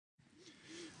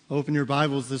Open your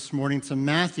Bibles this morning to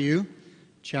Matthew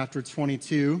chapter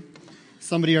 22.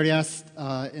 Somebody already asked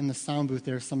in the sound booth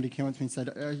there, somebody came up to me and said,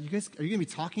 are you going to be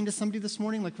talking to somebody this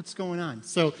morning? Like, what's going on?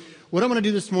 So what I'm going to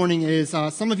do this morning is,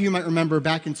 some of you might remember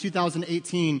back in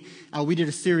 2018, we did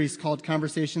a series called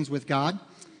Conversations with God.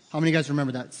 How many of you guys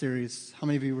remember that series? How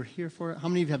many of you were here for it? How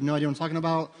many of you have no idea what I'm talking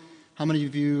about? How many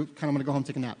of you kind of want to go home and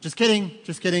take a nap? Just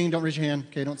kidding. Don't raise your hand.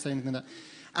 Okay, don't say anything like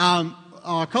that.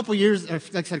 A couple years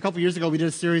ago, we did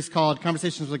a series called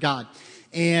Conversations with God.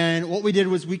 And what we did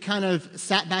was we kind of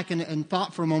sat back and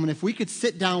thought for a moment, if we could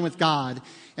sit down with God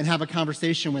and have a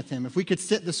conversation with Him, if we could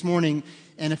sit this morning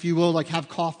and, if you will, like have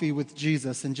coffee with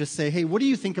Jesus and just say, hey, what do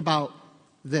you think about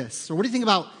this? Or what do you think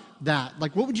about that?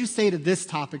 Like, what would you say to this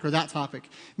topic or that topic?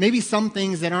 Maybe some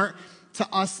things that aren't, to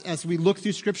us as we look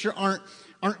through Scripture,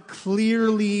 aren't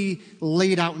clearly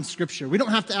laid out in Scripture. We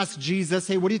don't have to ask Jesus,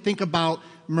 hey, what do you think about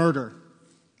murder?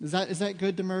 Is that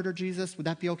good to murder, Jesus? Would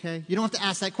that be okay? You don't have to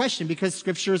ask that question because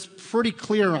Scripture is pretty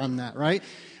clear on that, right?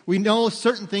 We know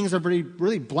certain things are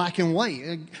really black and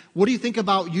white. What do you think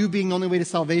about you being the only way to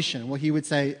salvation? Well, He would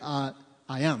say, I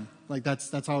am. Like,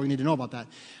 that's all we need to know about that.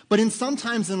 But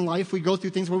sometimes in life, we go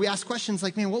through things where we ask questions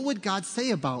like, man, what would God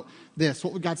say about this?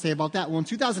 What would God say about that? Well, in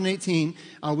 2018,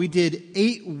 we did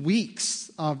 8 weeks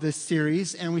of this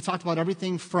series, and we talked about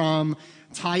everything from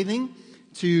tithing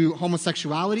to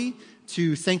homosexuality,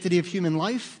 to sanctity of human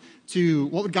life, to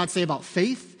what would God say about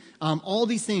faith, all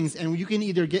these things. And you can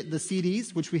either get the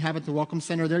CDs, which we have at the Welcome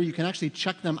Center there. You can actually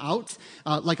check them out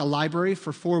like a library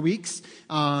for 4 weeks,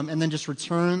 and then just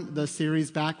return the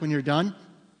series back when you're done.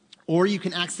 Or you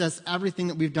can access everything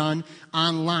that we've done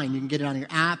online. You can get it on your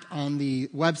app, on the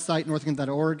website,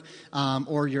 northgoodland.org,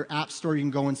 or your app store. You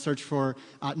can go and search for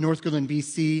North Goodland,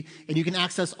 BC, and you can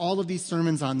access all of these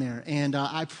sermons on there. And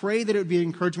I pray that it would be an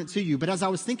encouragement to you. But as I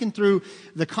was thinking through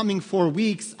the coming 4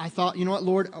 weeks, I thought, you know what,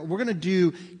 Lord, we're going to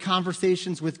do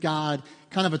Conversations with God,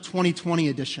 kind of a 2020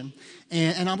 edition.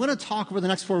 And I'm going to talk over the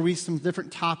next 4 weeks some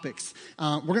different topics.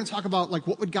 We're going to talk about, like,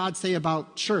 what would God say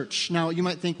about church? Now, you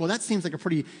might think, well, that seems like a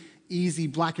pretty easy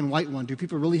black and white one. Do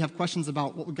people really have questions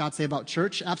about what would God say about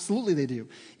church? Absolutely they do.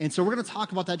 And so we're going to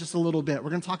talk about that just a little bit. We're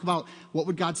going to talk about what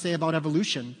would God say about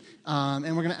evolution.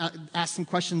 And we're going to ask some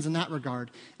questions in that regard.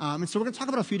 And so we're going to talk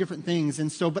about a few different things. And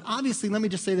so, but obviously, let me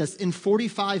just say this. In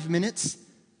 45 minutes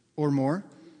or more,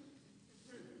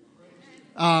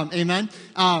 amen.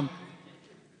 It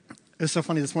was so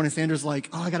funny this morning. Sanders like,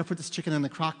 oh, I got to put this chicken in the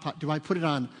crock pot. Do I put it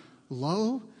on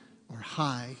low or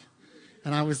high?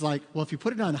 And I was like, well, if you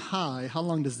put it on high, how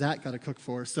long does that got to cook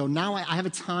for? So now I have a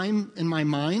time in my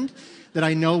mind that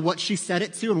I know what she set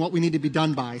it to and what we need to be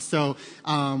done by. So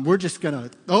we're just going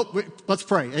to, let's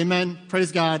pray. Amen.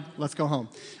 Praise God. Let's go home.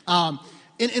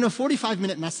 In a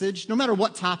 45-minute message, no matter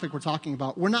what topic we're talking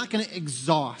about, we're not going to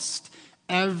exhaust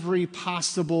every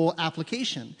possible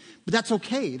application. But that's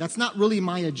okay. That's not really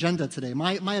my agenda today.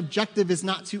 My objective is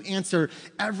not to answer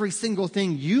every single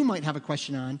thing you might have a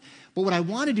question on. But what I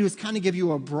want to do is kind of give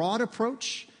you a broad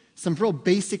approach, some real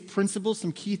basic principles,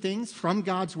 some key things from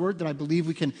God's Word that I believe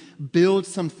we can build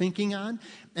some thinking on.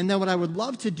 And then what I would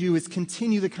love to do is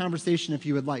continue the conversation if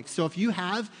you would like. So if you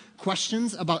have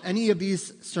questions about any of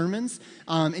these sermons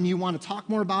and you want to talk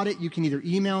more about it, you can either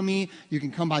email me, you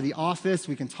can come by the office,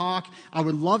 we can talk. I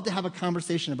would love to have a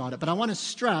conversation about it. But I want to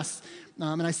stress,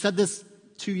 and I said this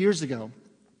 2 years ago,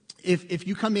 if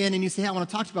you come in and you say, hey, I want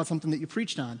to talk to you about something that you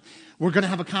preached on, we're going to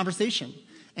have a conversation.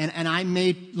 And I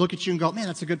may look at you and go, man,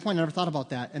 that's a good point. I never thought about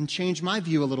that, and change my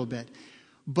view a little bit.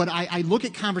 But I look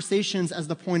at conversations as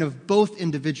the point of both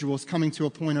individuals coming to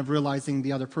a point of realizing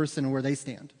the other person and where they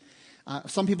stand.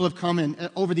 Some people have come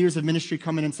and over the years of ministry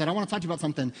come in and said, I want to talk to you about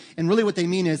something. And really what they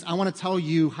mean is, I want to tell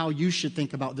you how you should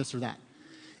think about this or that.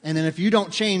 And then if you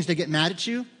don't change, they get mad at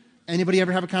you. Anybody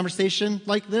ever have a conversation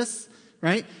like this?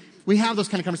 Right? We have those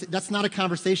kind of conversations. That's not a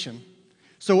conversation.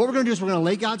 So what we're going to do is we're going to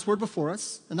lay God's Word before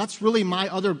us, and that's really my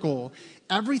other goal.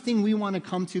 Everything we want to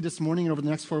come to this morning and over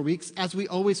the next 4 weeks, as we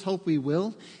always hope we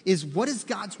will, is what does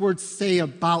God's Word say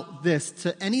about this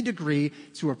to any degree,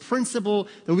 to a principle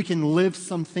that we can live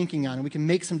some thinking on and we can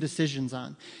make some decisions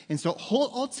on. And so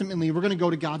ultimately, we're going to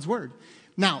go to God's Word.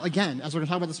 Now, again, as we're going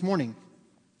to talk about this morning,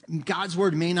 God's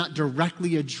Word may not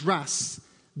directly address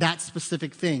that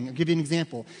specific thing. I'll give you an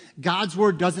example. God's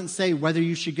Word doesn't say whether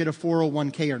you should get a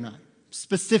 401k or not.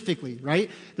 Specifically,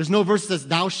 right? There's no verse that says,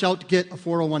 thou shalt get a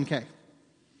 401k.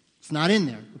 It's not in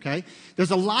there, okay?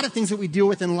 There's a lot of things that we deal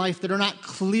with in life that are not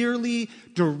clearly,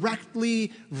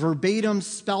 directly, verbatim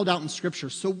spelled out in Scripture.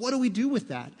 So what do we do with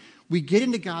that? We get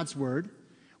into God's Word.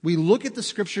 We look at the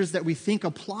Scriptures that we think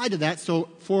apply to that. So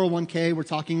 401k, we're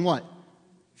talking what?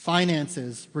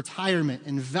 finances, retirement,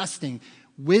 investing,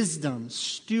 wisdom,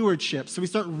 stewardship. So we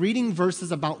start reading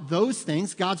verses about those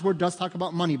things. God's word does talk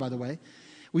about money, by the way.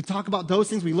 We talk about those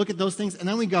things, we look at those things, and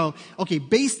then we go, okay,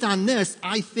 based on this,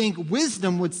 I think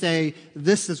wisdom would say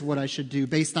this is what I should do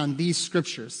based on these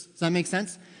scriptures. Does that make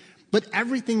sense? But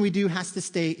everything we do has to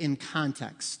stay in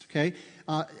context, okay?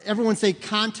 Everyone say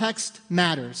context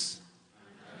matters.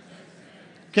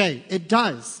 Okay, it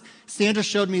does. Sandra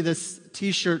showed me this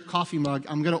t-shirt coffee mug.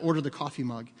 I'm going to order the coffee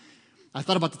mug. I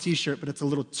thought about the t-shirt, but it's a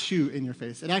little too in your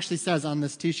face. It actually says on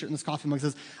this t-shirt and this coffee mug, it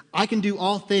says, I can do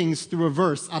all things through a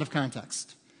verse out of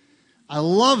context. I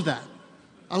love that.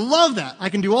 I love that. I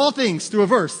can do all things through a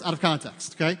verse out of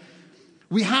context, okay?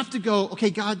 We have to go, okay,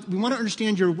 God, we want to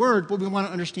understand your word, but we want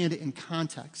to understand it in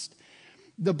context.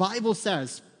 The Bible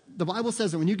says that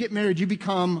when you get married, you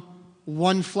become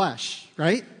one flesh,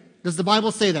 right? Does the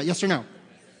Bible say that? Yes or no?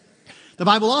 The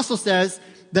Bible also says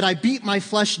that I beat my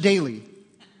flesh daily.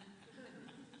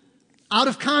 Out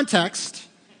of context,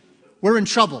 we're in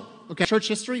trouble. Okay, church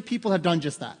history, people have done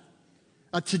just that.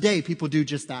 Today, people do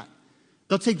just that.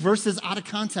 They'll take verses out of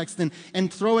context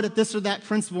and throw it at this or that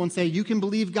principle and say, you can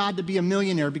believe God to be a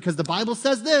millionaire because the Bible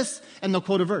says this, and they'll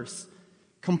quote a verse.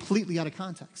 Completely out of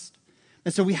context.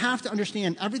 And so we have to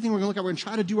understand everything we're going to look at, we're going to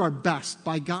try to do our best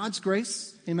by God's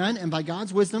grace, amen, and by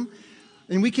God's wisdom.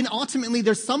 And we can ultimately,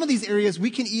 there's some of these areas we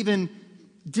can even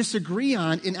disagree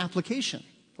on in application,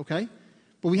 okay?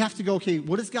 But we have to go, okay,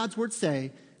 what does God's word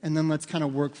say? And then let's kind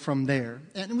of work from there.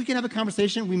 And we can have a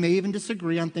conversation. We may even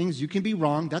disagree on things. You can be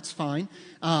wrong. That's fine.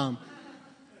 It's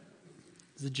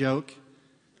a joke.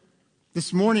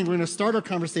 This morning, we're going to start our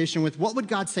conversation with what would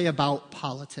God say about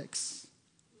politics?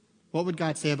 What would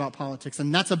God say about politics?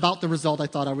 And that's about the result I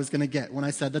thought I was going to get when I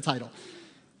said the title.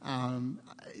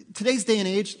 Today's day and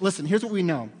age, listen, here's what we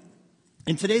know.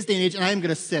 In today's day and age, and I am going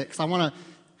to sit because I want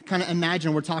to kind of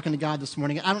imagine we're talking to God this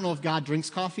morning. I don't know if God drinks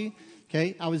coffee.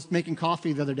 Okay, I was making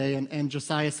coffee the other day, and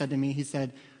Josiah said to me, he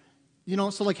said, you know,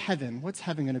 so like heaven, what's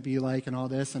heaven going to be like and all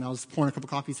this? And I was pouring a cup of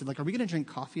coffee. He said, like, are we going to drink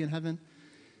coffee in heaven?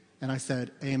 And I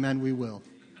said, amen, we will.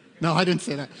 No, I didn't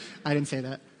say that.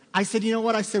 I said, you know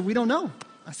what? I said, we don't know.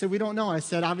 I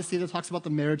said, obviously, it talks about the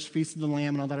marriage feast of the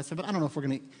Lamb and all that. I said, but I don't know if we're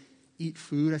going to eat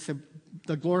food. I said,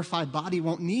 the glorified body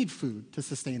won't need food to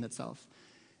sustain itself.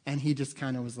 And he just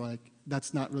kind of was like,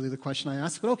 that's not really the question I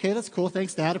asked. But okay, that's cool.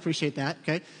 Thanks, Dad. Appreciate that.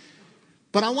 Okay.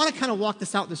 But I want to kind of walk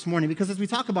this out this morning because as we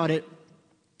talk about it,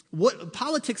 what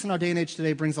politics in our day and age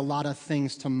today brings a lot of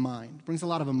things to mind, brings a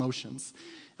lot of emotions,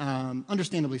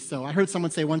 understandably so. I heard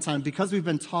someone say one time, because we've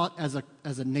been taught as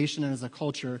a nation and as a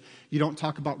culture, you don't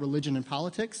talk about religion and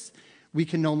politics, we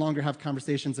can no longer have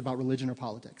conversations about religion or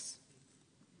politics.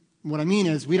 What I mean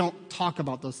is we don't talk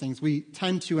about those things. We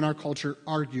tend to, in our culture,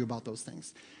 argue about those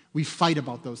things. We fight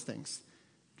about those things.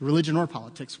 Religion or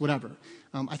politics, whatever.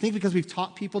 I think because we've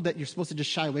taught people that you're supposed to just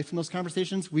shy away from those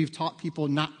conversations, we've taught people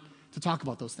not to talk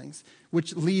about those things,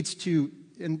 which leads to,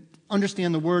 and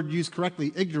understand the word used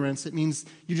correctly, ignorance. It means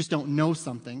you just don't know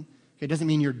something. Okay, it doesn't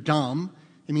mean you're dumb.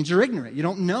 It means you're ignorant. You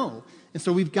don't know. And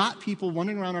so we've got people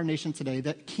wandering around our nation today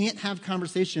that can't have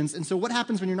conversations. And so what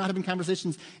happens when you're not having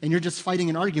conversations and you're just fighting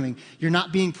and arguing? You're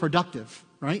not being productive,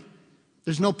 right?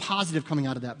 There's no positive coming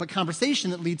out of that. But conversation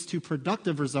that leads to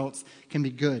productive results can be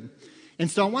good. And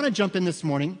so I want to jump in this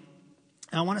morning.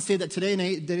 And I want to say that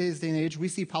today's day and age, we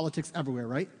see politics everywhere,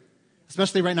 right?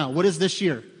 Especially right now. What is this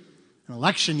year? An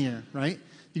election year, right?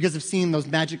 You guys have seen those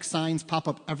magic signs pop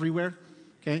up everywhere.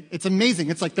 Okay? It's amazing.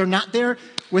 It's like they're not there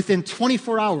within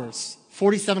 24 hours.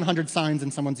 4,700 signs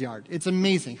in someone's yard. It's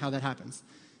amazing how that happens.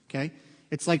 Okay?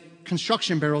 It's like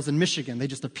construction barrels in Michigan. They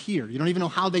just appear. You don't even know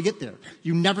how they get there.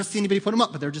 You never see anybody put them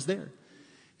up, but they're just there.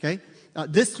 Okay?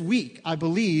 This week, I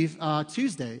believe,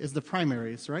 Tuesday is the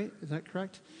primaries, right? Is that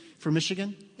correct? For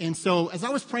Michigan. And so as I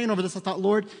was praying over this, I thought,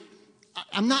 Lord,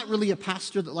 I'm not really a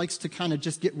pastor that likes to kind of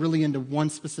just get really into one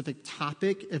specific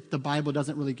topic if the Bible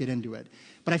doesn't really get into it.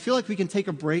 But I feel like we can take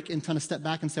a break and kind of step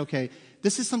back and say, okay,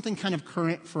 this is something kind of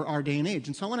current for our day and age.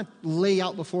 And so I want to lay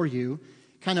out before you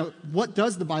kind of what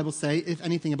does the Bible say, if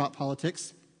anything, about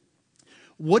politics?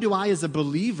 What do I, as a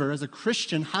believer, as a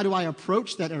Christian, how do I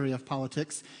approach that area of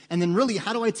politics? And then really,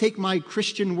 how do I take my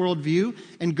Christian worldview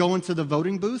and go into the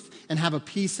voting booth and have a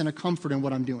peace and a comfort in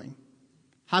what I'm doing?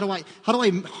 How do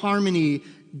I harmony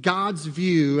God's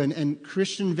view and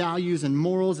Christian values and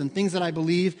morals and things that I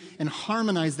believe and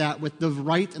harmonize that with the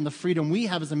right and the freedom we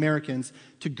have as Americans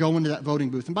to go into that voting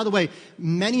booth? And by the way,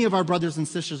 many of our brothers and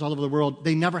sisters all over the world,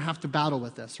 they never have to battle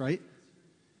with this, right?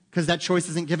 Because that choice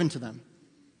isn't given to them.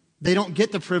 They don't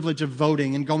get the privilege of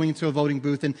voting and going into a voting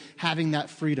booth and having that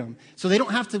freedom. So they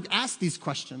don't have to ask these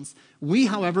questions. We,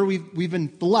 however, we've been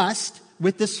blessed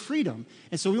with this freedom?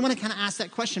 And so we want to kind of ask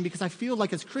that question because I feel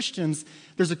like as Christians,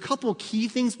 there's a couple key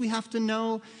things we have to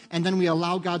know, and then we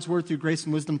allow God's word through grace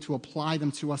and wisdom to apply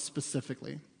them to us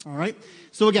specifically. All right?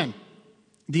 So again,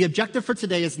 the objective for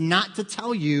today is not to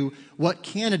tell you what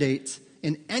candidate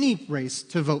in any race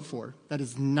to vote for. That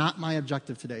is not my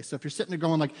objective today. So if you're sitting there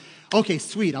going like, okay,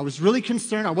 sweet, I was really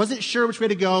concerned, I wasn't sure which way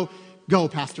to go,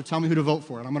 Pastor, tell me who to vote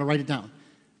for, and I'm going to write it down.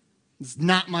 It's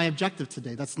not my objective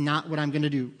today. That's not what I'm going to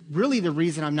do. Really, the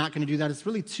reason I'm not going to do that is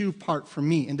really two-part for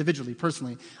me individually,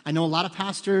 personally. I know a lot of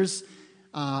pastors,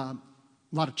 a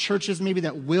lot of churches maybe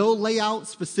that will lay out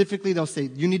specifically, they'll say,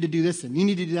 you need to do this, and you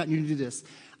need to do that, and you need to do this.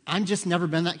 I've just never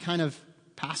been that kind of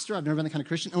pastor. I've never been that kind of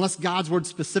Christian, unless God's word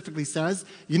specifically says,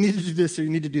 you need to do this or you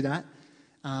need to do that.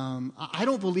 I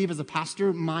don't believe as a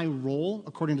pastor, my role,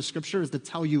 according to Scripture, is to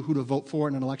tell you who to vote for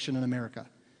in an election in America.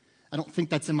 I don't think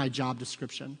that's in my job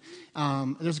description.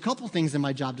 There's a couple things in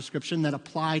my job description that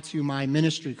apply to my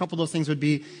ministry. A couple of those things would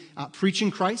be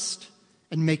preaching Christ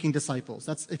and making disciples.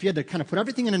 That's, if you had to kind of put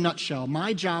everything in a nutshell,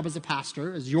 my job as a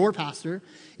pastor, as your pastor,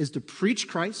 is to preach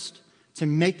Christ, to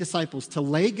make disciples, to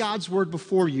lay God's word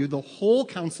before you, the whole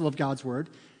counsel of God's word,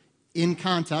 in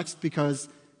context, because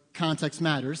context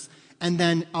matters, and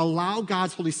then allow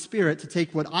God's Holy Spirit to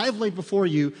take what I've laid before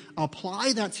you,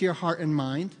 apply that to your heart and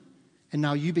mind, and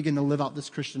now you begin to live out this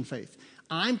Christian faith.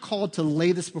 I'm called to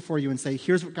lay this before you and say,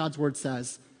 here's what God's word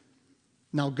says.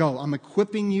 Now go. I'm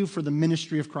equipping you for the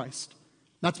ministry of Christ.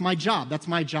 That's my job. That's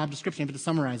my job description. I have to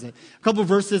summarize it. A couple of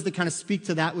verses that kind of speak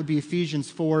to that would be Ephesians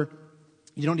 4.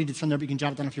 You don't need to turn there, but you can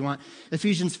jot it down if you want.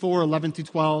 Ephesians 4, 11 through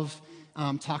 12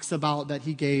 talks about that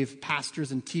he gave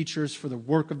pastors and teachers for the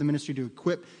work of the ministry to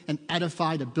equip and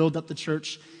edify, to build up the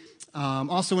church.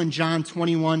 Also in John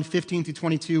 21, 15 through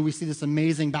 22, we see this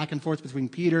amazing back and forth between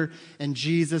Peter and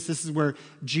Jesus. This is where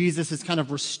Jesus is kind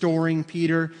of restoring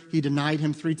Peter. He denied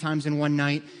him 3 times in one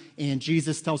night, and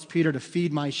Jesus tells Peter to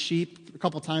feed my sheep a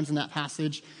couple times in that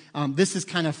passage. This is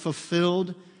kind of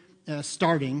fulfilled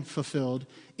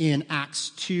in Acts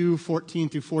 2, 14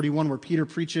 through 41, where Peter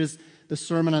preaches the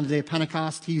sermon on the day of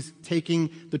Pentecost. He's taking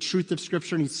the truth of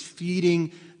Scripture and he's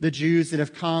feeding the Jews that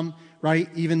have come, right?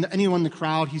 Even anyone in the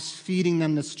crowd, he's feeding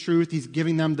them this truth. He's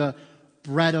giving them the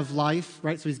bread of life,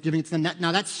 right? So he's giving it to them.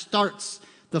 Now that starts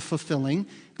the fulfilling.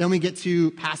 Then we get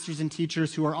to pastors and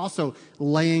teachers who are also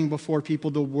laying before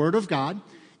people the word of God.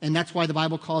 And that's why the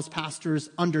Bible calls pastors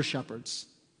under shepherds,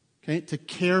 okay? To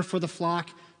care for the flock,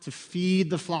 to feed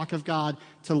the flock of God,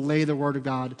 to lay the word of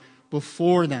God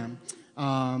before them.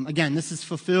 Again, this is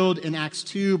fulfilled in Acts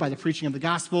 2 by the preaching of the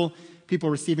gospel, people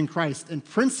receiving Christ. In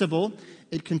principle,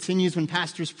 it continues when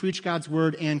pastors preach God's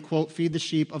word and, quote, feed the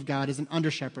sheep of God as an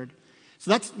under-shepherd.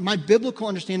 So that's my biblical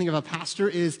understanding of a pastor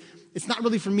is it's not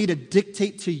really for me to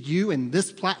dictate to you in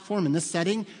this platform, in this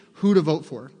setting, who to vote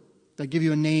for. They'll give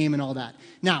you a name and all that.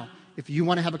 Now, if you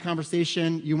want to have a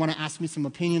conversation, you want to ask me some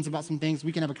opinions about some things,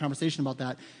 we can have a conversation about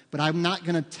that. But I'm not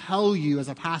going to tell you as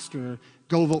a pastor,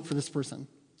 go vote for this person.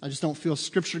 I just don't feel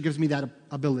Scripture gives me that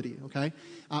ability, okay?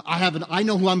 I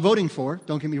know who I'm voting for,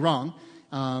 don't get me wrong.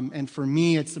 And for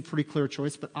me, it's a pretty clear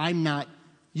choice, but I'm not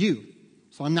you.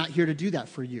 So I'm not here to do that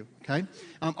for you, okay?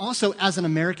 Also, as an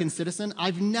American citizen,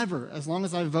 I've never, as long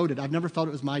as I've voted, I've never felt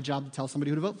it was my job to tell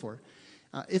somebody who to vote for.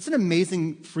 It's an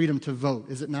amazing freedom to vote,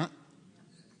 is it not?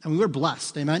 And we're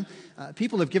blessed, amen?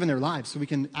 People have given their lives so we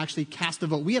can actually cast a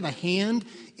vote. We have a hand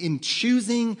in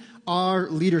choosing our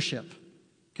leadership,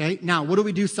 okay? Now, what do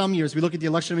we do some years? We look at the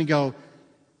election and we go,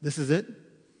 this is it?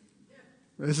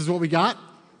 This is what we got?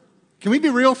 Can we be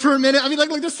real for a minute? I mean, like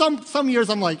there's some years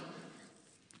I'm like,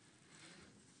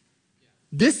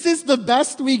 this is the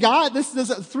best we got? This is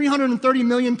 330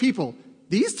 million people.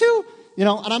 These two? You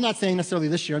know, and I'm not saying necessarily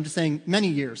this year. I'm just saying many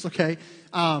years, okay?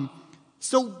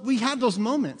 So we have those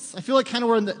moments. I feel like kind of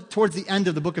we're towards the end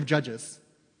of the book of Judges.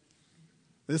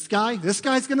 This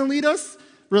guy's going to lead us?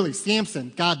 Really,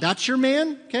 Samson, God, that's your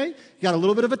man, okay? You got a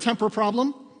little bit of a temper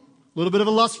problem, a little bit of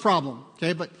a lust problem,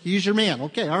 okay? But he's your man.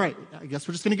 Okay, all right. I guess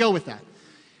we're just going to go with that.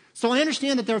 So I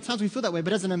understand that there are times we feel that way,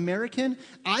 but as an American,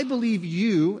 I believe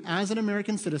you, as an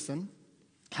American citizen,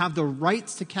 have the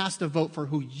rights to cast a vote for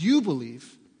who you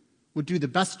believe would do the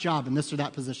best job in this or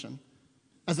that position.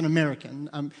 As an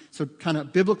American. So kind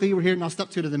of biblically, we're here, and I'll step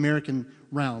to the American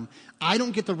realm. I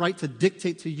don't get the right to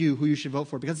dictate to you who you should vote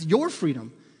for because it's your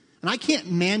freedom. And I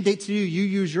can't mandate to you, you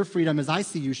use your freedom as I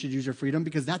see you should use your freedom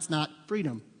because that's not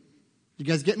freedom. You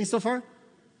guys get me so far?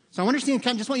 So I understand,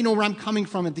 just want you to know where I'm coming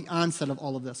from at the onset of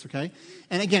all of this, okay?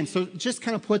 And again, so just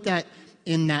kind of put that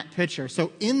in that picture.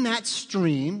 So in that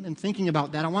stream, and thinking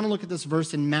about that, I want to look at this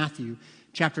verse in Matthew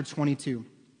chapter 22.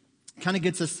 It kind of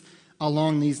gets us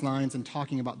along these lines and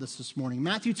talking about this morning.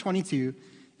 Matthew 22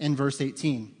 and verse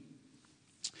 18.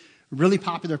 Really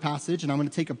popular passage, and I'm going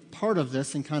to take a part of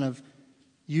this and kind of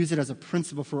use it as a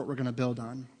principle for what we're going to build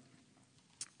on.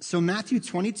 So Matthew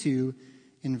 22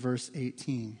 in verse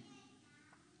 18.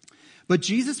 But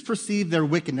Jesus perceived their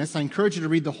wickedness. I encourage you to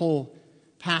read the whole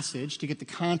passage to get the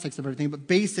context of everything. But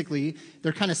basically,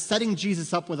 they're kind of setting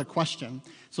Jesus up with a question.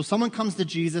 So someone comes to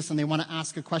Jesus and they want to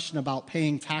ask a question about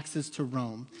paying taxes to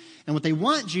Rome. And what they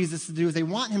want Jesus to do is they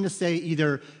want him to say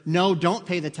either, no, don't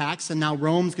pay the tax, and now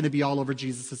Rome's going to be all over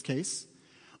Jesus' case.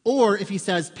 Or if he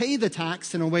says, pay the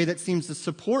tax in a way that seems to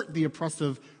support the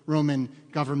oppressive Roman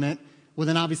government, well,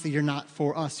 then obviously you're not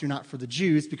for us, you're not for the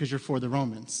Jews, because you're for the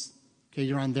Romans. Okay,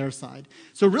 you're on their side.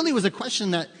 So it really was a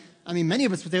question that, many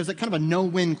of us would say it was like kind of a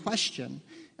no-win question.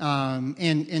 And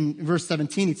in verse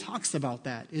 17, he talks about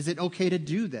that. Is it okay to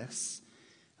do this?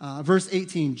 Verse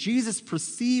 18, Jesus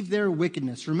perceived their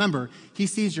wickedness. Remember, he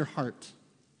sees your heart.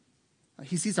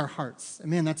 He sees our hearts.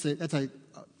 And man, that's a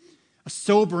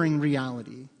sobering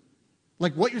reality.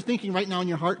 Like what you're thinking right now in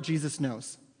your heart, Jesus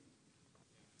knows.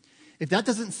 If that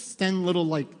doesn't send little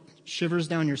like shivers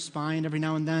down your spine every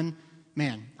now and then,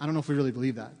 man, I don't know if we really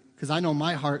believe that. Because I know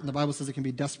my heart, and the Bible says it can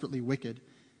be desperately wicked.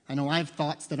 I know I have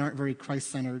thoughts that aren't very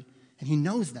Christ-centered, and he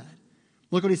knows that.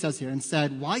 Look what he says here, and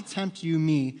said, why tempt you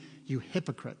me, you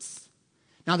hypocrites?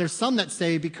 Now there's some that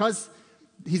say, because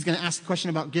he's going to ask a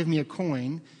question about give me a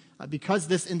coin, because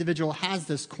this individual has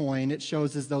this coin, it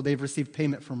shows as though they've received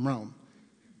payment from Rome,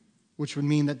 which would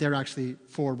mean that they're actually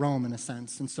for Rome in a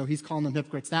sense. And so he's calling them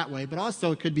hypocrites that way, but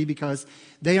also it could be because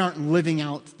they aren't living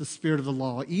out the spirit of the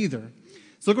law either.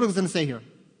 So look what he's going to say here.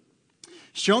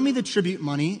 Show me the tribute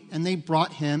money, and they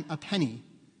brought him a penny.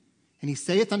 And he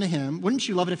saith unto him, wouldn't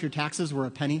you love it if your taxes were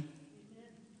a penny?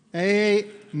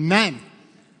 Amen.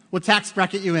 What tax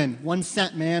bracket you in? 1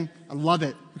 cent, man. I love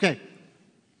it. Okay.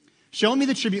 Show me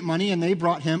the tribute money, and they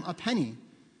brought him a penny.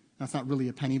 That's not really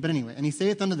a penny, but anyway. And he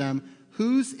saith unto them,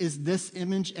 whose is this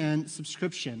image and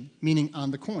subscription? Meaning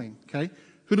on the coin, okay?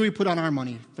 Who do we put on our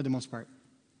money for the most part?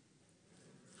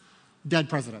 Dead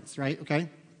presidents, right? Okay?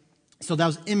 So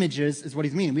those images is what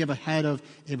he's meaning. We have a head of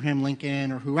Abraham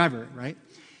Lincoln or whoever, right?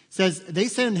 Says, they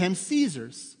say unto him,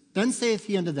 Caesar's. Then saith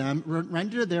he unto them,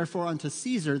 render therefore unto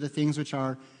Caesar the things which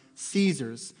are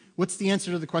Caesar's. What's the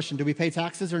answer to the question? Do we pay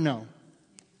taxes or no?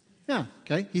 Yeah,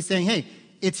 okay. He's saying, hey,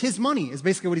 it's his money is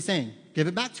basically what he's saying. Give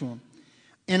it back to him.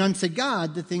 And unto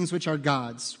God the things which are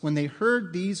God's. When they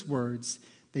heard these words,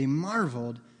 they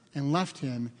marveled and left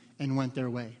him and went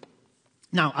their way.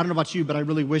 Now, I don't know about you, but I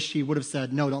really wish he would have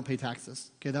said, no, don't pay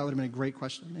taxes. Okay, that would have been a great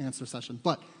question and answer session.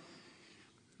 But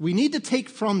we need to take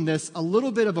from this a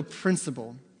little bit of a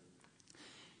principle.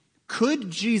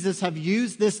 Could Jesus have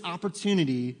used this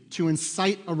opportunity to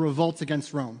incite a revolt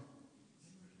against Rome?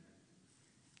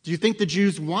 Do you think the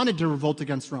Jews wanted to revolt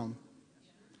against Rome?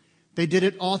 They did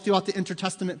it all throughout the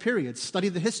intertestament period. Study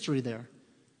the history there.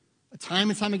 Time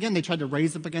and time again, they tried to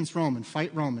raise up against Rome and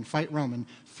fight Rome and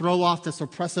throw off this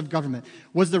oppressive government.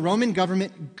 Was the Roman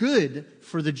government good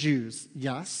for the Jews?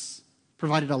 Yes.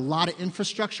 Provided a lot of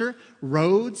infrastructure,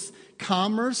 roads,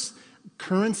 commerce,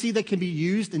 currency that can be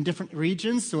used in different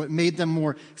regions, so it made them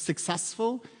more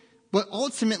successful. But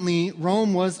ultimately,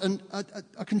 Rome was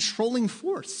a controlling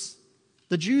force.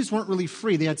 The Jews weren't really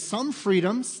free. They had some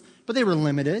freedoms, but they were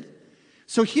limited.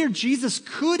 So here, Jesus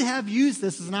could have used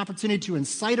this as an opportunity to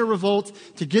incite a revolt,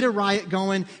 to get a riot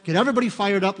going, get everybody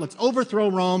fired up. Let's overthrow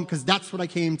Rome because that's what I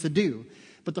came to do.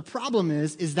 But the problem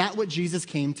is that what Jesus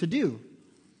came to do?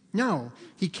 No.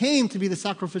 He came to be the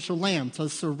sacrificial lamb, to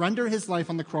surrender his life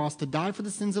on the cross, to die for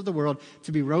the sins of the world,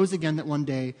 to be rose again that one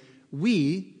day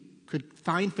we could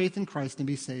find faith in Christ and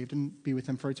be saved and be with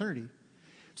him for eternity.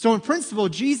 So in principle,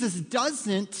 Jesus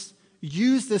doesn't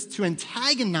use this to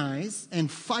antagonize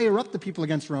and fire up the people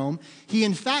against Rome. He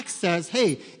in fact says,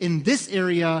 hey, in this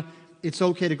area, it's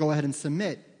okay to go ahead and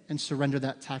submit and surrender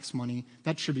that tax money,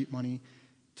 that tribute money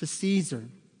to Caesar.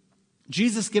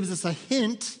 Jesus gives us a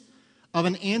hint of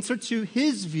an answer to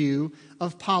his view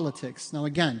of politics. Now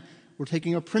again, we're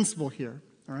taking a principle here,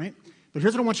 all right? But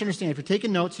here's what I want you to understand. If you're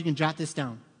taking notes, you can jot this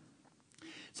down.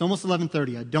 It's almost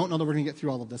 11:30. I don't know that we're going to get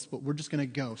through all of this, but we're just going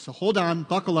to go. So hold on,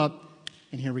 buckle up.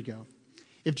 And here we go.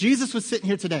 If Jesus was sitting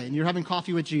here today and you're having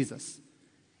coffee with Jesus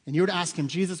and you were to ask him,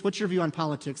 Jesus, what's your view on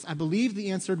politics? I believe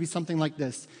the answer would be something like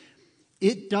this.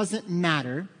 It doesn't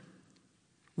matter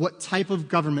what type of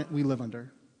government we live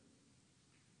under.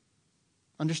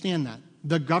 Understand that.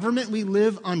 The government we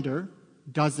live under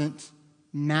doesn't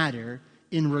matter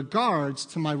in regards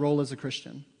to my role as a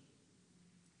Christian.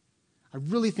 I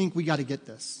really think we got to get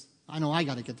this. I know I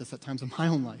got to get this at times in my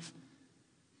own life.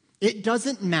 It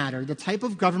doesn't matter the type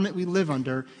of government we live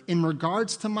under in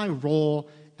regards to my role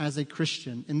as a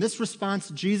Christian. In this response,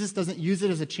 Jesus doesn't use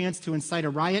it as a chance to incite a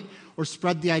riot or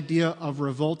spread the idea of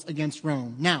revolt against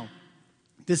Rome. Now,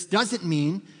 this doesn't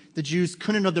mean the Jews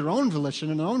couldn't, of their own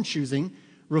volition and their own choosing,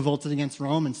 revolted against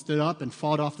Rome and stood up and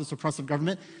fought off this oppressive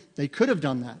government. They could have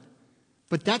done that.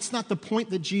 But that's not the point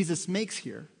that Jesus makes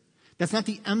here. That's not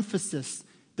the emphasis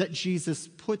that Jesus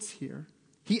puts here.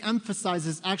 He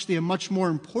emphasizes actually a much more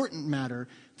important matter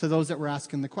to those that were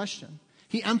asking the question.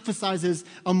 He emphasizes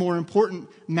a more important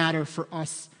matter for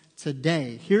us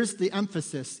today. Here's the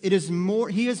emphasis. He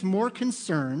is more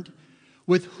concerned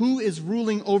with who is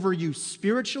ruling over you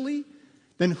spiritually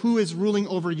than who is ruling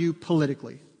over you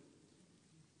politically.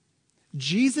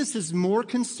 Jesus is more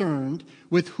concerned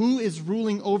with who is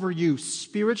ruling over you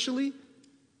spiritually.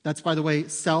 That's, by the way,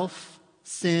 self,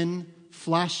 sin,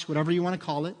 flesh, whatever you want to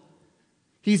call it.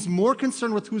 He's more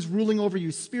concerned with who's ruling over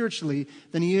you spiritually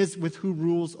than he is with who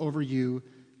rules over you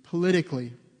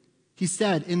politically. He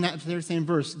said in that very same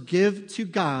verse, give to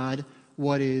God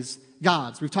what is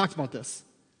God's. We've talked about this.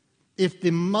 If the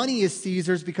money is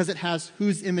Caesar's because it has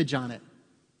whose image on it?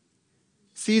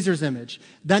 Caesar's image.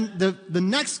 Then the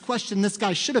next question this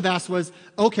guy should have asked was,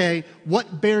 okay,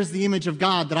 what bears the image of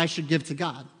God that I should give to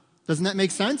God? Doesn't that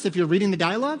make sense if you're reading the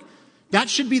dialogue? That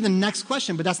should be the next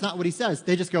question, but that's not what he says.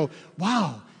 They just go,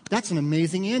 wow, that's an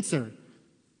amazing answer.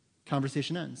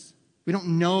 Conversation ends. We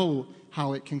don't know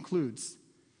how it concludes.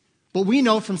 But we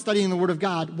know from studying the Word of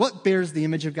God, what bears the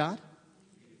image of God?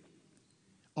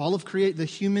 All of the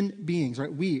human beings,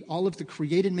 right? All of the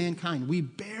created mankind, we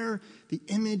bear the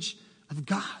image of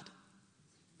God.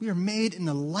 We are made in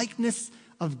the likeness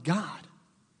of God.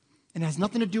 And it has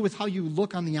nothing to do with how you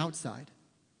look on the outside.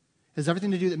 It has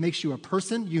everything to do that makes you a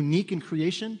person, unique in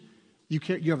creation. You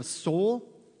have a soul.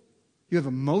 You have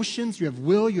emotions. You have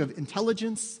will. You have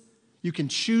intelligence. You can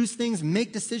choose things,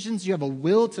 make decisions. You have a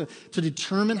will to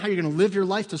determine how you're going to live your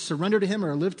life, to surrender to Him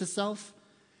or live to self.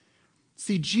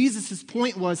 See, Jesus'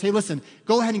 point was, hey, listen,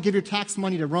 go ahead and give your tax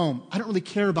money to Rome. I don't really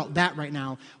care about that right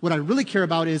now. What I really care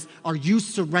about is, are you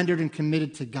surrendered and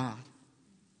committed to God?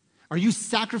 Are you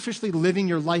sacrificially living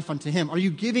your life unto Him? Are you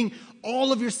giving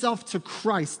all of yourself to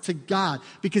Christ, to God?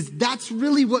 Because that's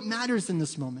really what matters in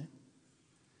this moment.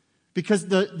 Because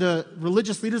the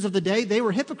religious leaders of the day, they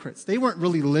were hypocrites. They weren't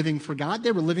really living for God.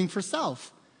 They were living for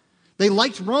self. They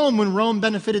liked Rome when Rome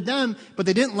benefited them, but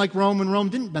they didn't like Rome when Rome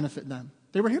didn't benefit them.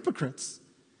 They were hypocrites.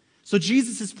 So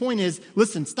Jesus' point is,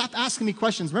 listen, stop asking me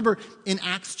questions. Remember in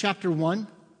Acts chapter 1?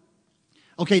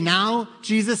 Okay, now,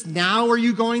 Jesus, now are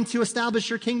you going to establish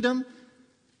your kingdom?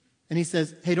 And he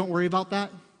says, hey, don't worry about that.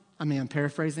 I'm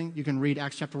paraphrasing. You can read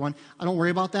Acts chapter 1. I don't worry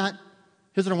about that.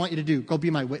 Here's what I want you to do. Go be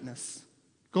my witness.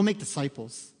 Go make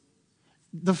disciples.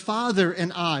 The Father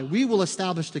and I, we will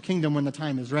establish the kingdom when the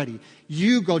time is ready.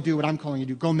 You go do what I'm calling you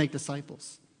to do. Go make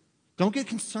disciples. Don't get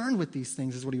concerned with these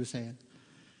things, is what he was saying.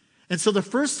 And so the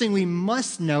first thing we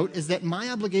must note is that my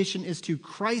obligation is to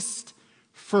Christ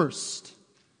first,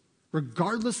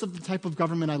 regardless of the type of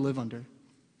government I live under.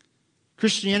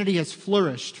 Christianity has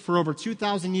flourished for over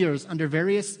 2,000 years under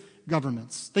various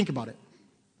governments. Think about it.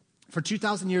 For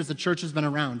 2,000 years, the church has been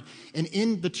around. And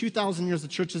in the 2,000 years the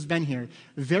church has been here,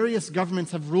 various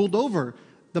governments have ruled over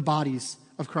the bodies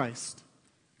of Christ.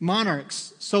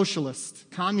 Monarchs, socialists,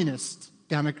 communists,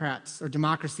 Democrats or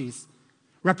democracies,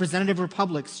 representative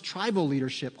republics, tribal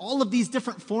leadership, all of these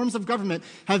different forms of government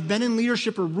have been in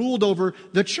leadership or ruled over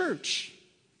the church,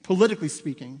 politically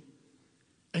speaking.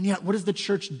 And yet, what has the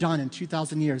church done in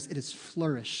 2,000 years? It has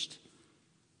flourished.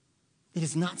 It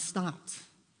has not stopped.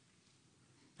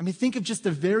 Think of just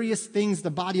the various things the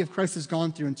body of Christ has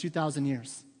gone through in 2,000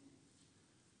 years.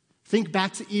 Think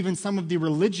back to even some of the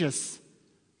religious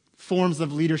forms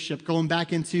of leadership, going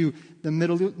back into the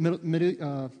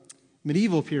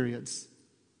medieval periods,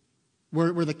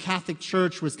 where the Catholic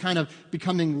Church was kind of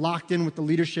becoming locked in with the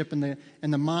leadership and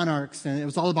the monarchs, and it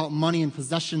was all about money and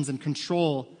possessions and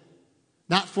control.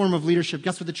 That form of leadership,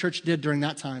 guess what the church did during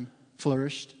that time?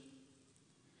 Flourished.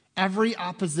 Every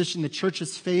opposition the church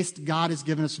has faced, God has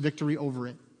given us victory over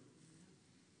it.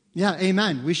 Yeah,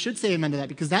 amen. We should say amen to that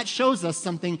because that shows us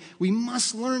something we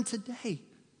must learn today.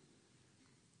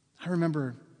 I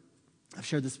remember, I've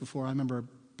shared this before, I remember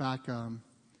back, I'm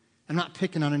not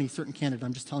picking on any certain candidate,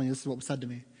 I'm just telling you this is what was said to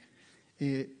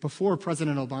me. Before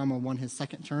President Obama won his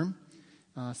second term,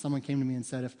 someone came to me and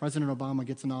said, if President Obama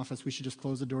gets in office, we should just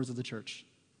close the doors of the church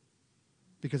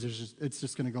because it's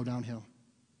just going to go downhill.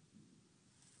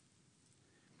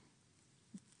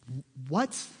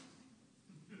 What?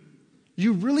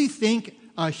 You really think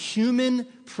a human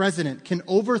president can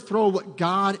overthrow what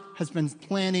God has been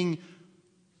planning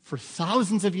for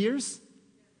thousands of years?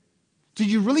 Do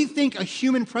you really think a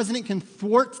human president can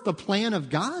thwart the plan of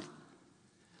God?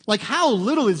 Like, how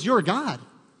little is your God?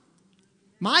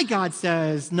 My God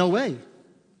says, no way.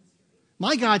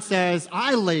 My God says,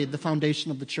 I laid the foundation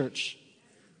of the church.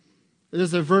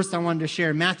 There's a verse I wanted to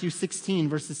share, Matthew 16,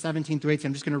 verses 17 through 18.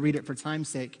 I'm just going to read it for time's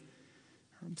sake.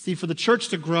 See, for the church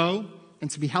to grow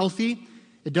and to be healthy,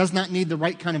 it does not need the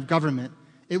right kind of government.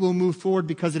 It will move forward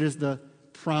because it is the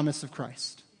promise of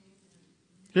Christ.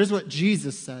 Here's what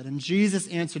Jesus said. And Jesus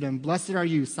answered him, "Blessed are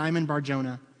you, Simon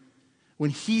Bar-Jonah," when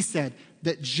he said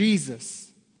that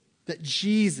Jesus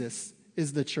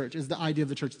is the church, is the idea of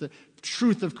the church, the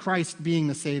truth of Christ being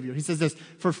the Savior. He says this,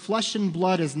 "For flesh and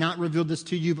blood has not revealed this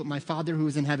to you, but my Father who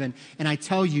is in heaven. And I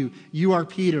tell you, you are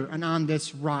Peter, and on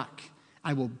this rock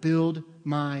I will build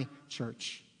my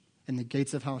church, and the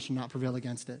gates of hell shall not prevail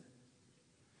against it."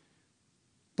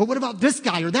 But what about this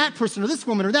guy or that person or this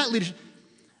woman or that leadership?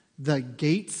 The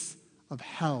gates of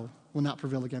hell will not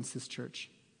prevail against this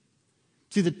church.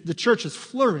 See, the church has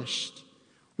flourished.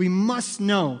 We must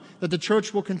know that the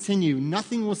church will continue.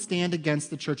 Nothing will stand against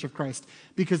the church of Christ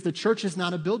because the church is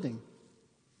not a building.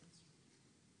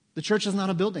 The church is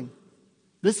not a building.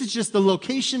 This is just the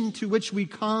location to which we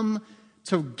come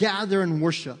to gather and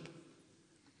worship.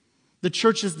 The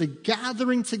church is the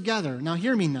gathering together. Now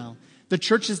hear me now. The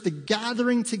church is the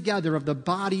gathering together of the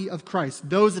body of Christ.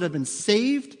 Those that have been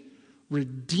saved,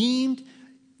 redeemed,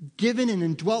 given and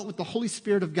indwelt with the Holy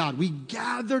Spirit of God. We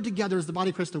gather together as the body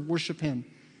of Christ to worship him.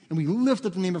 And we lift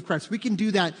up the name of Christ. We can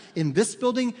do that in this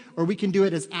building, or we can do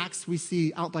it as acts we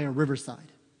see out by a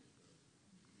riverside.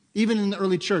 Even in the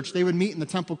early church, they would meet in the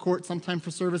temple court sometime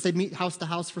for service. They'd meet house to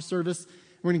house for service.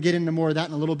 We're going to get into more of that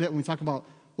in a little bit when we talk about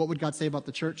what would God say about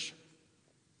the church.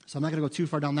 So I'm not going to go too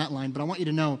far down that line, but I want you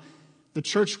to know the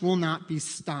church will not be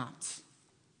stopped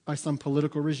by some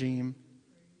political regime.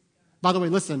 By the way,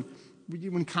 listen,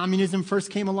 when communism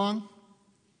first came along,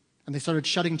 and they started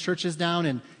shutting churches down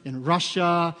in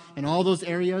Russia and all those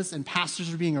areas, and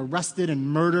pastors were being arrested and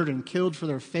murdered and killed for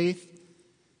their faith,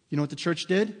 you know what the church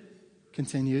did?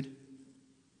 Continued.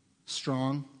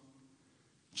 Strong.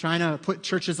 China put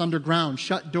churches underground,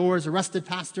 shut doors, arrested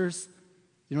pastors.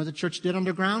 You know what the church did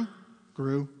underground?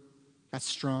 Grew. Got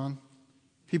strong.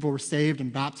 People were saved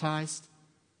and baptized.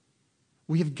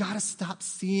 We have got to stop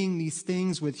seeing these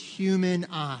things with human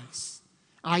eyes.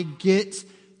 I get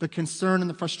the concern and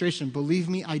the frustration. Believe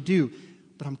me, I do.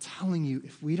 But I'm telling you,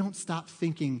 if we don't stop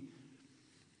thinking,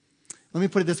 let me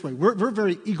put it this way. We're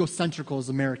very egocentrical as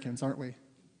Americans, aren't we?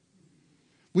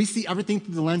 We see everything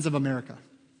through the lens of America.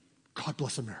 God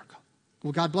bless America.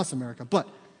 Well, God bless America. But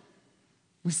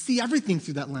we see everything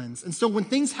through that lens. And so when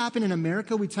things happen in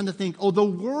America, we tend to think, oh, the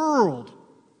world.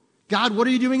 God, what are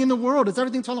you doing in the world? Is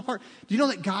everything falling apart? Do you know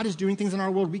that God is doing things in our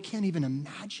world we can't even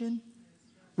imagine?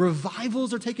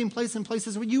 Revivals are taking place in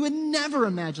places where you would never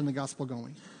imagine the gospel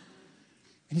going.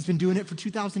 And he's been doing it for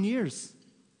 2,000 years.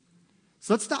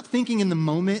 So let's stop thinking in the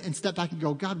moment and step back and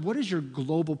go, God, what is your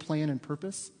global plan and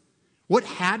purpose? What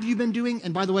have you been doing?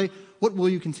 And by the way, what will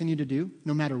you continue to do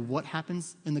no matter what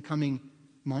happens in the coming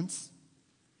months?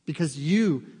 Because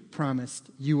you promised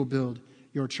you will build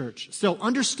your church. So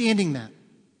understanding that.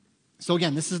 So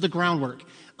again, this is the groundwork.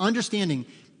 Understanding,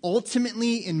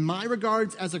 ultimately, in my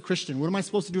regards as a Christian, what am I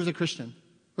supposed to do as a Christian?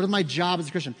 What is my job as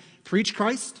a Christian? Preach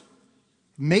Christ,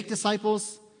 make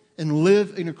disciples, and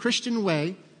live in a Christian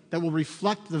way that will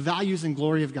reflect the values and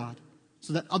glory of God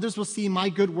so that others will see my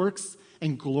good works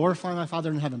and glorify my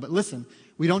Father in heaven. But listen,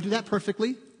 we don't do that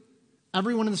perfectly.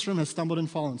 Everyone in this room has stumbled and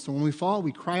fallen. So when we fall,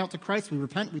 we cry out to Christ, we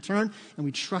repent, we turn, and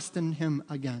we trust in him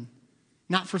again.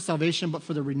 Not for salvation, but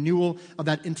for the renewal of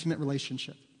that intimate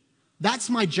relationship. That's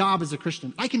my job as a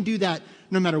Christian. I can do that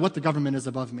no matter what the government is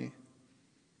above me.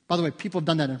 By the way, people have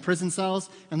done that in prison cells,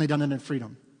 and they've done it in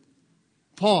freedom.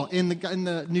 Paul, in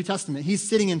the New Testament, he's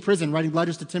sitting in prison writing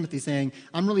letters to Timothy saying,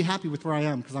 I'm really happy with where I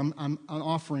am because I'm an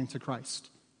offering to Christ.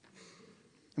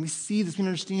 And we see this, we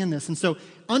understand this. And so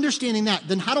understanding that,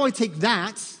 then how do I take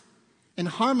that and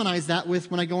harmonize that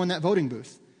with when I go in that voting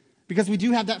booth? Because we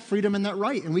do have that freedom and that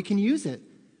right, and we can use it.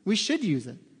 We should use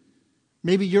it.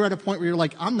 Maybe you're at a point where you're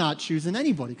like, I'm not choosing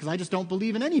anybody because I just don't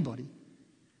believe in anybody.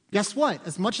 Guess what?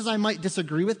 As much as I might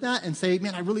disagree with that and say,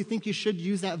 man, I really think you should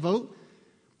use that vote,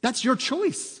 that's your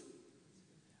choice.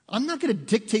 I'm not going to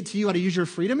dictate to you how to use your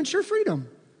freedom. It's your freedom.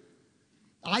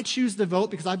 I choose to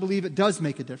vote because I believe it does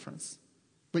make a difference.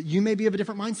 But you may be of a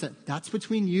different mindset. That's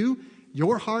between you,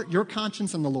 your heart, your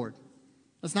conscience, and the Lord.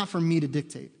 That's not for me to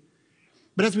dictate.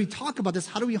 But as we talk about this,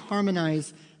 how do we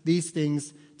harmonize these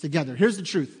things together? Here's the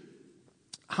truth.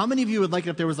 How many of you would like it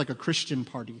if there was like a Christian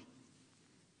party?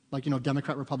 like,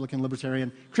 Democrat, Republican,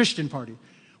 Libertarian, Christian party.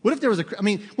 What if there was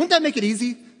wouldn't that make it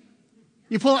easy?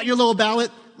 You pull out your little ballot,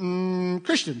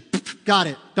 Christian, got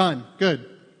it, done, good.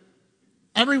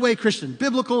 Every way Christian,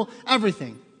 biblical,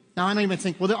 everything. Now, I know you might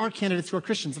think, well, there are candidates who are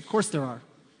Christians. Of course there are.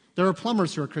 There are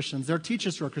plumbers who are Christians. There are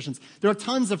teachers who are Christians. There are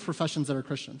tons of professions that are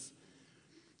Christians.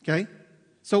 Okay?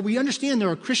 So we understand there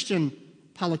are Christian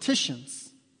politicians.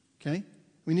 Okay?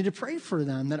 We need to pray for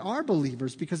them that are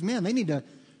believers because, man, they need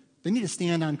to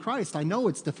stand on Christ. I know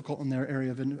it's difficult in their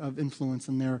area of influence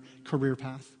in their career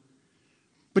path.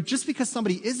 But just because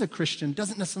somebody is a Christian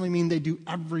doesn't necessarily mean they do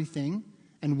everything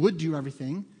and would do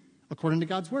everything according to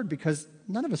God's word, because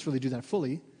none of us really do that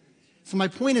fully. So my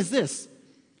point is this: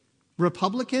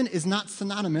 Republican is not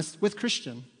synonymous with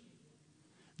Christian.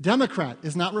 Democrat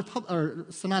is not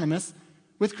synonymous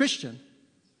with Christian.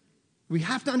 We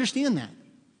have to understand that.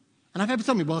 And I've had people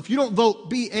tell me, well, if you don't vote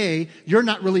BA, you're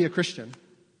not really a Christian.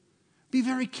 Be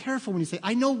very careful when you say,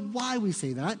 I know why we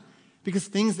say that, because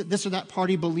things that this or that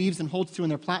party believes and holds to in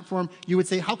their platform, you would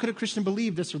say, how could a Christian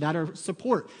believe this or that or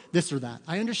support this or that?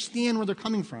 I understand where they're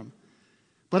coming from.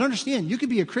 But understand, you could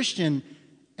be a Christian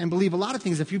and believe a lot of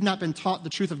things if you've not been taught the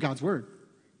truth of God's word.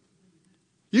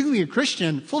 You can be a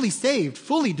Christian, fully saved,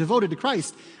 fully devoted to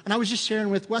Christ. And I was just sharing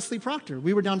with Wesley Proctor.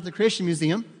 We were down at the Creation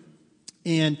Museum,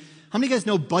 and how many of you guys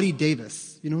know Buddy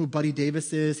Davis? You know who Buddy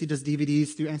Davis is? He does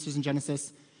DVDs through Answers in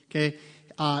Genesis. Okay,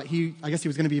 I guess he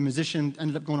was going to be a musician,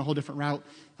 ended up going a whole different route.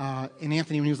 And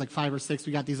Anthony, when he was like 5 or 6,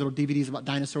 we got these little DVDs about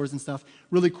dinosaurs and stuff.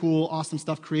 Really cool, awesome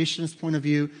stuff, creationist point of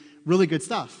view, really good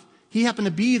stuff. He happened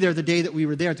to be there the day that we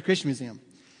were there at the Creation Museum.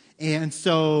 And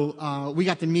so we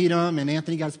got to meet him, and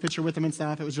Anthony got his picture with him and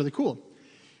stuff. It was really cool.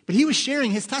 But he was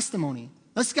sharing his testimony.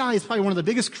 This guy is probably one of the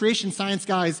biggest creation science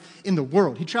guys in the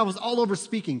world. He travels all over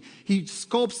speaking. He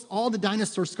sculpts all the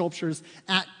dinosaur sculptures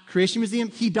at Creation Museum.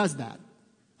 He does that.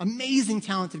 Amazing,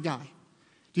 talented guy.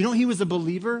 Do you know he was a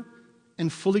believer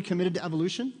and fully committed to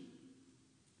evolution?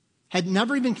 Had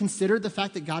never even considered the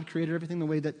fact that God created everything the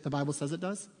way that the Bible says it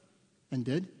does, and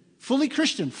did. Fully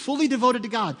Christian, fully devoted to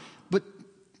God, but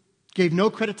gave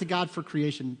no credit to God for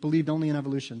creation, believed only in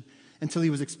evolution, until he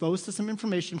was exposed to some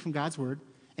information from God's word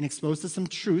and exposed to some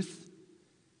truth,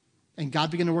 and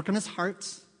God began to work on his heart.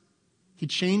 He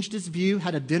changed his view,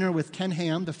 had a dinner with Ken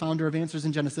Ham, the founder of Answers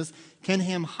in Genesis. Ken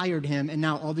Ham hired him, and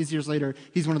now, all these years later,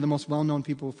 he's one of the most well-known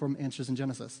people from Answers in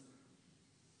Genesis.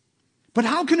 But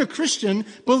how can a Christian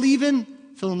believe in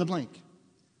fill in the blank?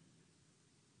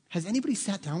 Has anybody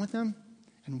sat down with them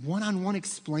and one-on-one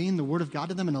explained the Word of God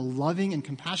to them in a loving and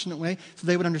compassionate way so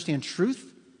they would understand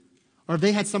truth? Or have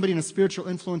they had somebody in a spiritual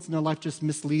influence in their life just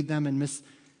mislead them and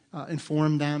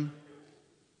misinform them?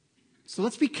 So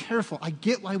let's be careful. I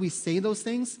get why we say those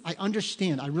things. I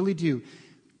understand. I really do.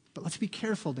 But let's be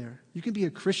careful there. You can be a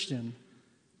Christian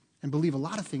and believe a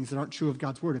lot of things that aren't true of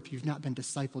God's word if you've not been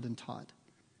discipled and taught.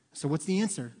 So what's the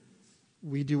answer?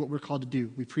 We do what we're called to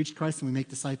do. We preach Christ and we make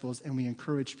disciples, and we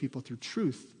encourage people through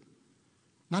truth.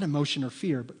 Not emotion or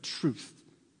fear, but truth.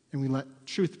 And we let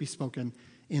truth be spoken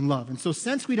in love. And so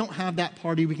since we don't have that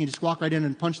party, we can just walk right in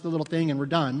and punch the little thing and we're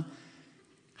done.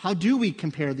 How do we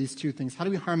compare these two things? How do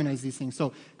we harmonize these things?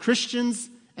 So Christians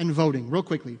and voting, real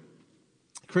quickly.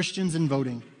 Christians and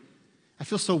voting. I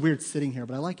feel so weird sitting here,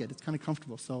 but I like it. It's kind of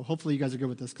comfortable. So hopefully you guys are good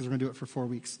with this because we're going to do it for 4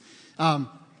 weeks. I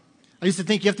used to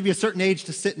think you have to be a certain age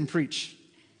to sit and preach.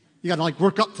 You got to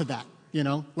work up to that,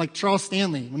 like Charles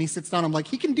Stanley. When he sits down, I'm like,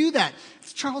 he can do that.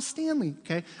 It's Charles Stanley,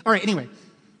 okay? All right, anyway.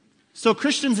 So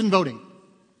Christians and voting.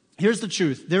 Here's the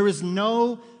truth. There is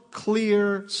no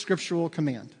clear scriptural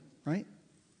command, right?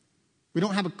 We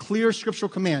don't have a clear scriptural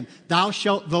command. Thou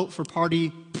shalt vote for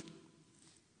party.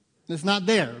 It's not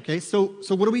there, okay? So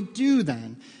what do we do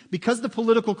then? Because the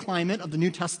political climate of the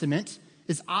New Testament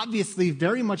is obviously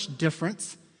very much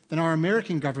different than our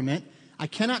American government, I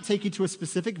cannot take you to a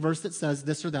specific verse that says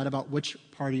this or that about which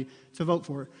party to vote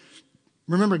for.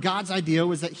 Remember, God's idea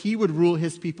was that he would rule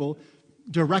his people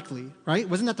directly, right?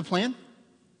 Wasn't that the plan?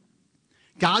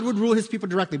 God would rule his people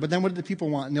directly, but then what did the people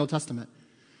want in the Old Testament?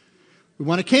 We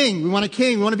want a king. We want a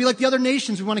king. We want to be like the other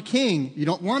nations. We want a king. You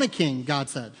don't want a king, God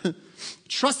said.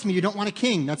 Trust me, you don't want a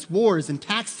king. That's wars and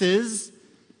taxes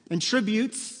and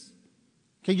tributes.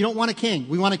 Okay, you don't want a king.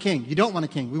 We want a king. You don't want a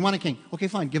king. We want a king. Okay,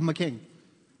 fine, give them a king.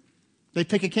 They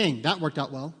pick a king. That worked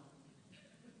out well.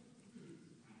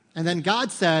 And then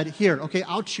God said, here, okay,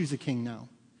 I'll choose a king now.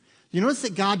 You notice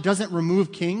that God doesn't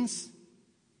remove kings?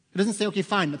 He doesn't say, okay,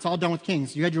 fine, it's all done with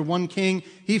kings. You had your one king.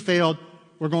 He failed.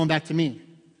 We're going back to me.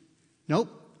 Nope.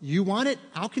 You want it?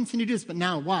 I'll continue to do this. But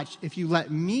now, watch. If you let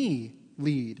me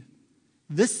lead,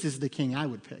 this is the king I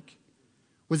would pick.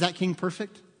 Was that king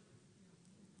perfect?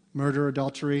 Murder,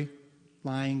 adultery,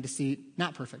 lying, deceit,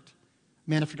 not perfect.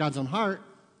 Man after God's own heart,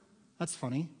 that's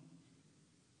funny.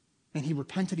 And he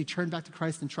repented, he turned back to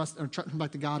Christ and turned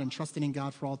back to God and trusted in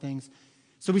God for all things.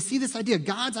 So we see this idea.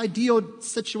 God's ideal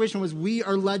situation was we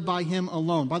are led by him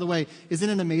alone. By the way, isn't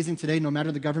it amazing today, no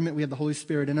matter the government, we have the Holy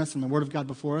Spirit in us and the Word of God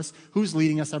before us. Who's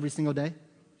leading us every single day?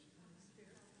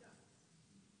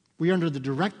 We are under the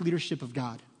direct leadership of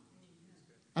God.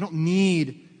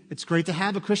 It's great to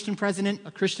have a Christian president,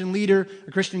 a Christian leader,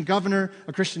 a Christian governor,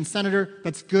 a Christian senator.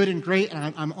 That's good and great,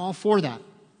 and I'm all for that.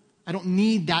 I don't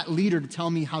need that leader to tell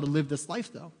me how to live this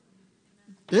life, though.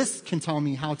 This can tell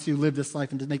me how to live this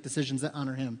life and to make decisions that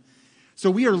honor him. So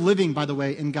we are living, by the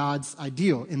way, in God's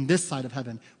ideal, in this side of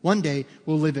heaven. One day,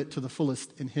 we'll live it to the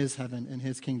fullest in his heaven, in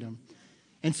his kingdom.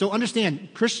 And so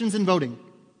understand, Christians in voting,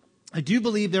 I do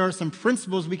believe there are some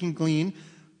principles we can glean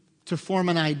to form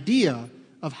an idea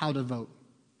of how to vote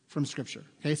from Scripture.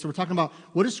 Okay, so we're talking about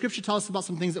what does Scripture tell us about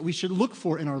some things that we should look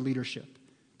for in our leadership,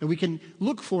 that we can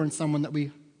look for in someone that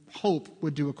we hope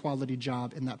would do a quality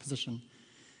job in that position.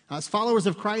 As followers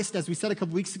of Christ, as we said a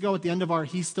couple weeks ago at the end of our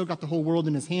He's Still Got the Whole World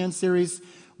in His Hands series,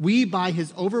 we, by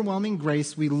his overwhelming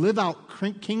grace, we live out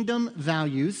kingdom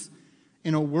values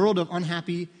in a world of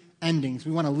unhappy endings.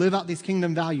 We want to live out these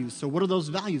kingdom values. So what are those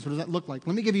values? What does that look like?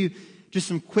 Let me give you just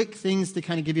some quick things to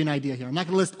kind of give you an idea here. I'm not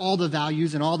going to list all the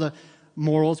values and all the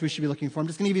morals we should be looking for. I'm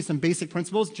just going to give you some basic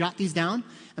principles. Jot these down.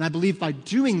 And I believe by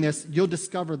doing this, you'll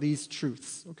discover these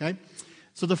truths, okay?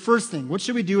 So the first thing, what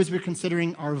should we do as we're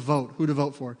considering our vote, who to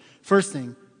vote for? First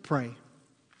thing, pray.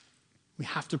 We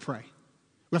have to pray.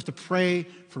 We have to pray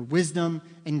for wisdom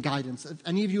and guidance. If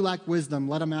any of you lack wisdom,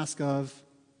 let them ask of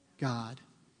God.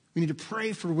 We need to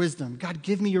pray for wisdom. God,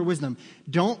 give me your wisdom.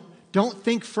 Don't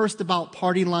think first about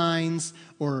party lines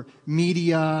or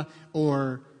media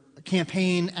or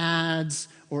campaign ads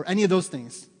or any of those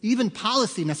things. Even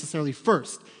policy necessarily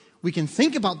first. We can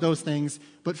think about those things,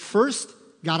 but first,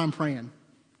 God, I'm praying.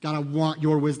 God, I want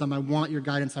your wisdom. I want your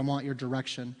guidance. I want your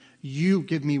direction. You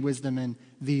give me wisdom in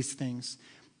these things.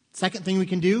 Second thing we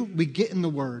can do, we get in the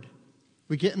Word.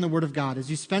 We get in the Word of God. As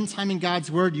you spend time in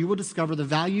God's Word, you will discover the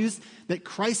values that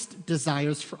Christ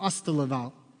desires for us to live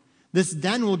out. This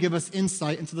then will give us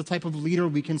insight into the type of leader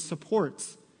we can support.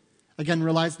 Again,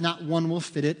 realize not one will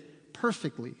fit it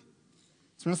perfectly.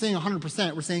 So we're not saying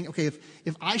 100%. We're saying, okay,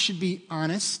 if I should be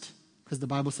honest, because the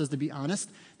Bible says to be honest,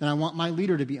 then I want my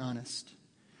leader to be honest.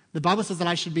 The Bible says that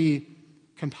I should be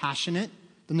compassionate,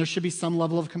 then there should be some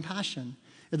level of compassion.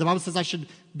 If the Bible says I should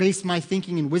base my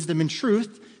thinking in wisdom and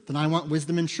truth, then I want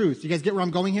wisdom and truth. You guys get where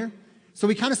I'm going here? So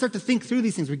we kind of start to think through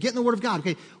these things. We get in the Word of God.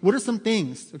 Okay, what are some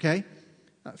things, okay?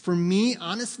 For me,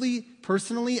 honestly,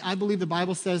 personally, I believe the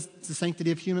Bible says the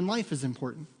sanctity of human life is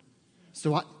important.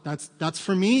 So that's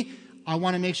for me. I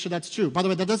want to make sure that's true. By the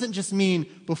way, that doesn't just mean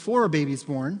before a baby's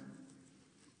born.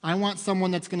 I want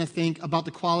someone that's going to think about the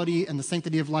quality and the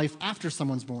sanctity of life after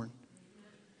someone's born.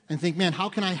 And think, man, how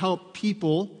can I help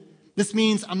people? This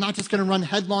means I'm not just going to run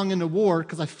headlong into war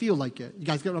because I feel like it. You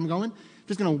guys get where I'm going? I'm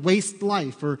just going to waste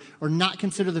life or not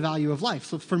consider the value of life.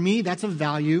 So for me, that's a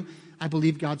value I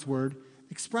believe God's Word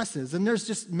expresses. And there's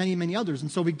just many, many others.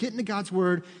 And so we get into God's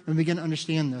Word and we begin to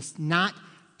understand this. Not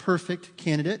perfect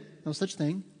candidate, no such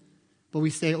thing. But we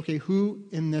say, okay, who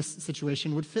in this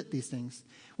situation would fit these things?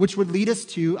 Which would lead us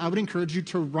to, I would encourage you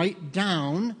to write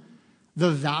down the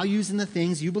values and the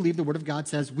things you believe the Word of God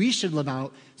says we should live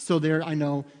out, so there I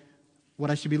know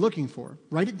what I should be looking for.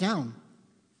 Write it down.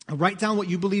 Write down what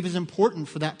you believe is important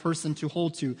for that person to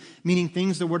hold to, meaning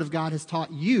things the Word of God has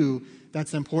taught you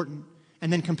that's important.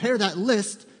 And then compare that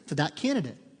list to that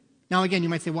candidate. Now again, you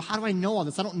might say, well, how do I know all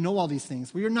this? I don't know all these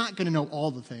things. Well, you're not going to know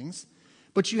all the things.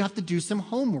 But you have to do some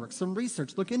homework, some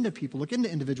research, look into people, look into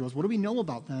individuals. What do we know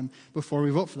about them before we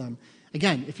vote for them?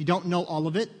 Again, if you don't know all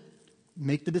of it,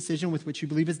 make the decision with which you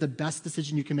believe is the best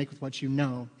decision you can make with what you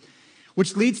know,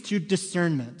 which leads to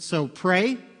discernment. So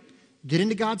pray, get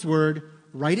into God's Word,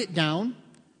 write it down,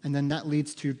 and then that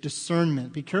leads to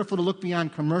discernment. Be careful to look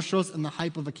beyond commercials and the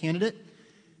hype of a candidate,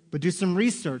 but do some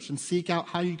research and seek out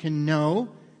how you can know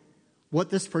what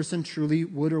this person truly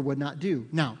would or would not do.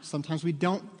 Now, sometimes we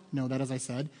don't know that, as I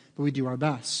said, but we do our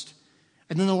best.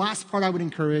 And then the last part I would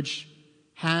encourage,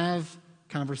 have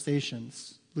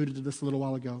conversations. Alluded to this a little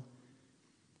while ago.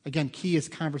 Again, key is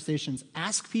conversations.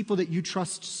 Ask people that you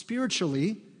trust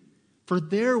spiritually for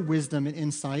their wisdom and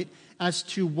insight as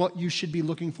to what you should be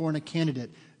looking for in a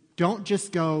candidate. Don't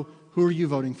just go, who are you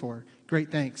voting for?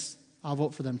 Great, thanks. I'll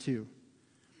vote for them too.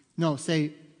 No,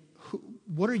 say,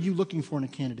 what are you looking for in a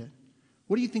candidate?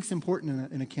 What do you think is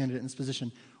important in a candidate in this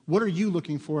position? What are you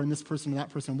looking for in this person or that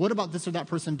person? What about this or that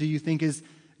person do you think is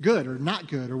good or not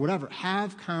good or whatever?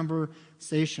 Have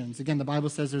conversations. Again, the Bible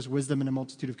says there's wisdom in a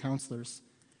multitude of counselors.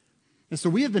 And so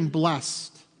we have been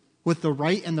blessed with the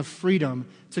right and the freedom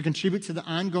to contribute to the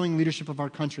ongoing leadership of our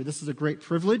country. This is a great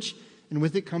privilege, and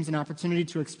with it comes an opportunity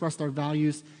to express our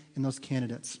values in those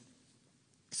candidates.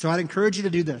 So I'd encourage you to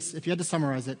do this. If you had to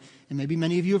summarize it, and maybe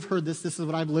many of you have heard this is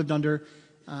what I've lived under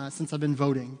since I've been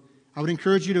voting. I would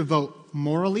encourage you to vote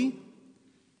morally,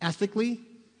 ethically,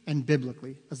 and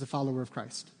biblically as a follower of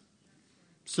Christ.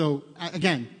 So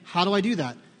again, how do I do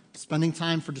that? Spending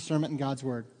time for discernment in God's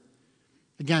word.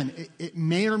 Again, it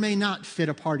may or may not fit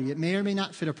a party. It may or may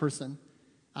not fit a person.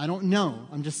 I don't know.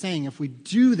 I'm just saying if we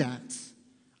do that,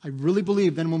 I really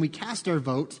believe then when we cast our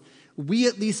vote, we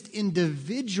at least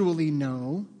individually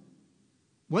know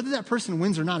whether that person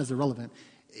wins or not is irrelevant.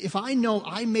 If I know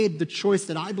I made the choice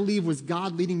that I believe was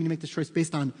God leading me to make this choice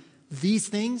based on these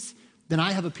things, then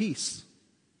I have a peace.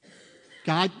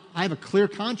 God, I have a clear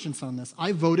conscience on this.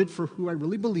 I voted for who I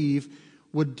really believe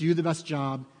would do the best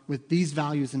job with these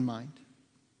values in mind.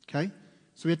 Okay?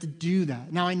 So we have to do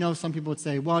that. Now I know some people would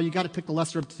say, well, you got to pick the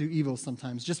lesser of two evils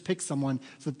sometimes. Just pick someone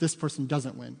so that this person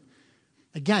doesn't win.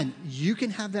 Again, you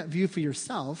can have that view for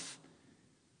yourself,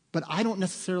 but I'm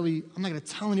not going to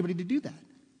tell anybody to do that.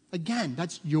 Again,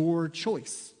 that's your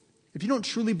choice. If you don't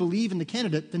truly believe in the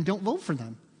candidate, then don't vote for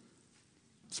them.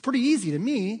 It's pretty easy to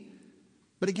me,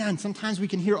 but again, sometimes we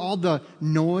can hear all the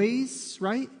noise,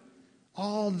 right?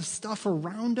 All the stuff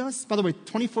around us. By the way,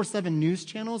 24/7 news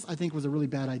channels, I think was a really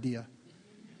bad idea.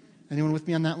 Anyone with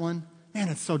me on that one? Man,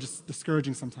 it's so just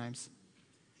discouraging sometimes.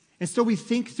 And so we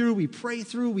think through, we pray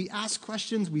through, we ask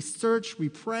questions, we search, we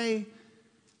pray,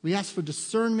 we ask for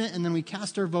discernment, and then we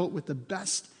cast our vote with the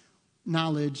best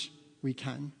knowledge we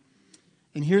can.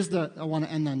 And I want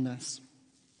to end on this.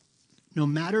 No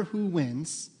matter who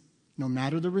wins, no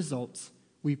matter the results,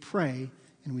 we pray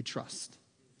and we trust.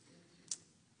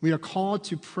 We are called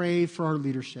to pray for our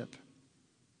leadership.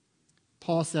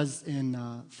 Paul says in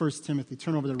 1 Timothy,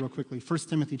 turn over there real quickly, 1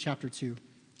 Timothy chapter 2.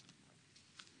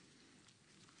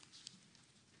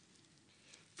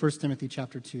 1 Timothy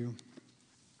chapter 2.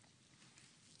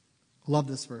 I love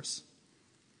this verse.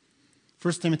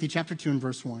 1 Timothy chapter 2 and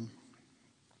verse 1. It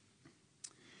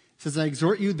says, I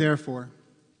exhort you therefore,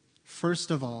 first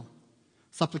of all,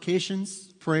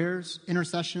 supplications, prayers,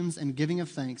 intercessions, and giving of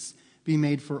thanks be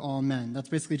made for all men. That's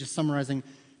basically just summarizing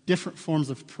different forms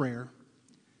of prayer.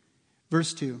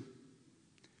 Verse 2.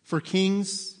 For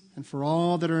kings and for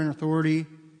all that are in authority,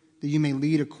 that you may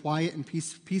lead a quiet and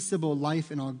peaceable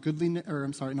life in all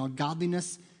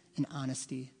godliness and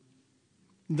honesty.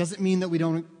 It doesn't mean that we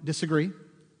don't disagree.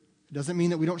 It doesn't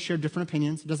mean that we don't share different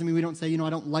opinions. It doesn't mean we don't say, I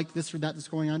don't like this or that that's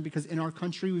going on, because in our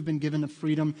country we've been given the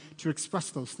freedom to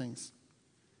express those things.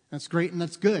 That's great and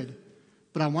that's good.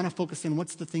 But I want to focus in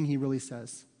what's the thing he really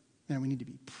says. Man, we need to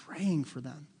be praying for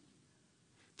them.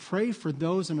 Pray for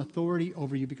those in authority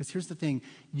over you, because here's the thing.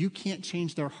 You can't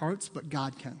change their hearts, but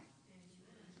God can.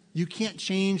 You can't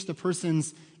change the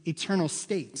person's eternal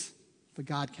state, but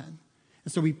God can.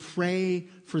 And so we pray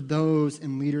for those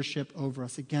in leadership over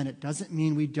us. Again, it doesn't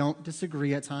mean we don't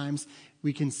disagree at times.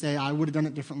 We can say, I would have done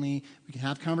it differently. We can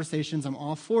have conversations. I'm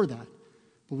all for that.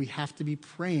 But we have to be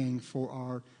praying for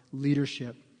our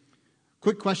leadership.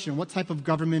 Quick question. What type of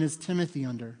government is Timothy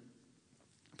under?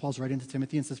 Paul's writing to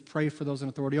Timothy and says, pray for those in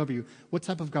authority over you. What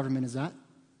type of government is that?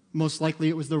 Most likely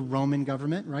it was the Roman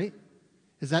government, right?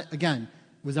 Is that, again,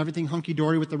 was everything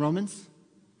hunky-dory with the Romans?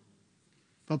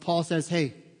 But Paul says,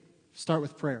 hey, start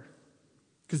with prayer,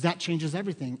 because that changes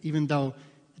everything, even though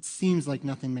it seems like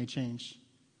nothing may change.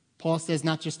 Paul says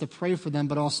not just to pray for them,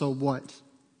 but also what?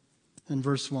 In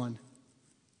verse 1,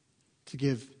 to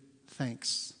give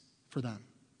thanks for them,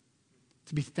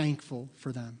 to be thankful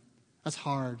for them. That's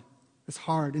hard. It's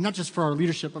hard. And not just for our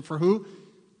leadership, but for who?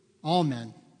 All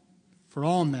men. For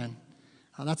all men.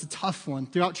 That's a tough one.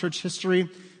 Throughout church history,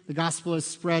 the gospel is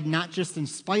spread not just in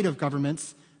spite of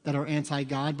governments that are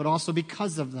anti-God, but also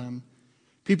because of them.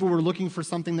 People were looking for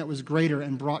something that was greater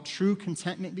and brought true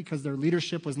contentment because their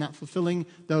leadership was not fulfilling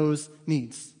those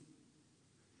needs.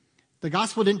 The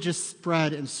gospel didn't just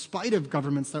spread in spite of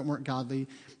governments that weren't godly.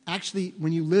 Actually,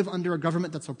 when you live under a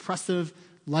government that's oppressive,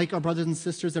 like our brothers and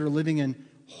sisters that are living in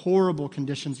horrible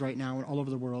conditions right now all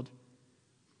over the world,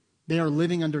 they are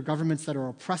living under governments that are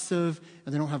oppressive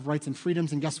and they don't have rights and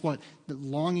freedoms. And guess what? They're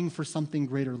longing for something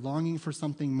greater, longing for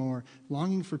something more,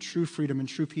 longing for true freedom and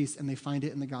true peace, and they find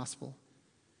it in the gospel.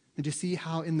 And you see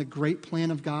how in the great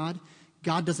plan of God,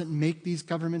 God doesn't make these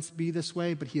governments be this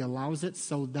way, but he allows it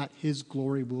so that his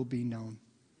glory will be known.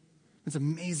 It's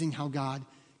amazing how God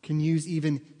can use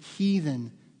even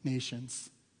heathen nations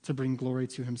to bring glory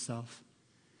to himself.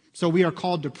 So we are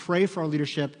called to pray for our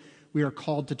leadership. We are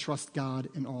called to trust God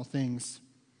in all things.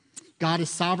 God is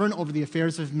sovereign over the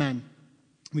affairs of men.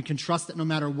 We can trust that no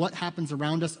matter what happens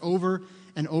around us over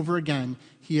and over again,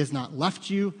 he has not left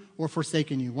you or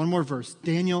forsaken you. One more verse.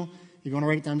 Daniel, if you want to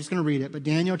write it down, I'm just going to read it. But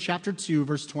Daniel chapter 2,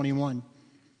 verse 21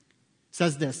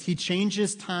 says this: he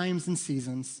changes times and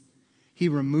seasons. He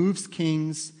removes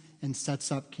kings and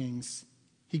sets up kings.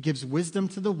 He gives wisdom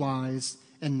to the wise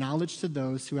and knowledge to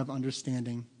those who have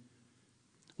understanding.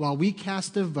 While we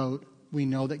cast a vote, we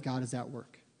know that God is at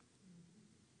work.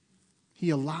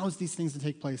 He allows these things to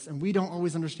take place, and we don't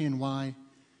always understand why,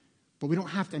 but we don't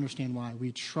have to understand why.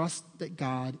 We trust that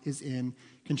God is in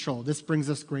control. This brings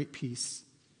us great peace.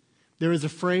 There is a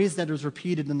phrase that is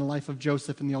repeated in the life of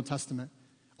Joseph in the Old Testament.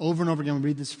 Over and over again, we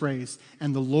read this phrase,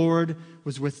 and the Lord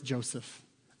was with Joseph.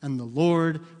 And the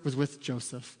Lord was with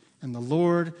Joseph. And the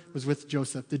Lord was with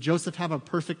Joseph. Did Joseph have a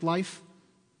perfect life?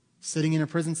 Sitting in a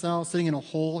prison cell, sitting in a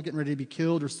hole, getting ready to be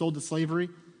killed or sold to slavery?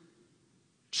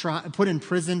 Put in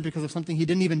prison because of something he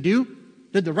didn't even do?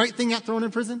 Did the right thing, got thrown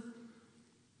in prison?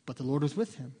 But the Lord was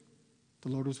with him. The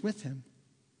Lord was with him.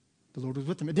 The Lord was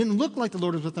with him. It didn't look like the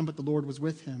Lord was with him, but the Lord was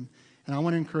with him. And I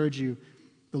want to encourage you,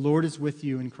 the Lord is with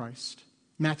you in Christ.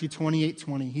 Matthew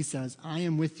 28:20, he says, I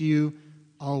am with you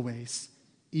always,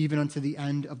 even unto the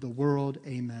end of the world.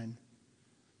 Amen.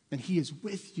 And he is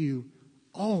with you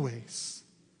always.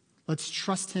 Let's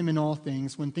trust him in all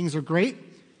things. When things are great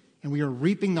and we are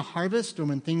reaping the harvest, or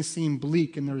when things seem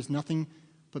bleak and there is nothing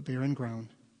but barren ground.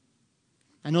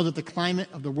 I know that the climate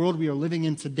of the world we are living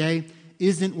in today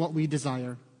isn't what we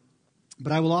desire.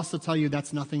 But I will also tell you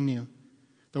that's nothing new.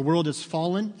 The world is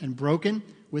fallen and broken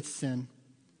with sin.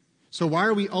 So why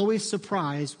are we always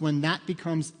surprised when that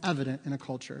becomes evident in a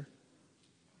culture?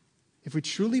 If we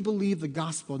truly believe the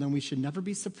gospel, then we should never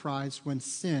be surprised when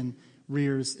sin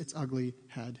rears its ugly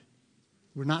head.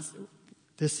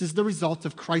 This is the result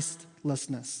of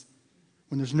Christlessness.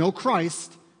 When there's no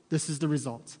Christ, this is the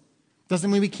result. Doesn't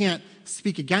mean we can't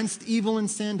speak against evil and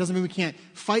sin. Doesn't mean we can't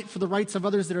fight for the rights of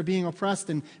others that are being oppressed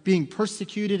and being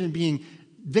persecuted and being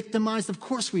victimized. Of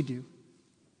course we do.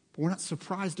 But we're not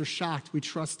surprised or shocked. We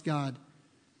trust God.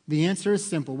 The answer is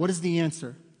simple. What is the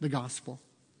answer? The gospel.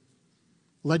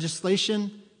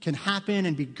 Legislation can happen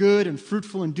and be good and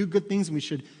fruitful and do good things.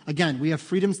 And we have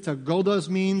freedoms to go those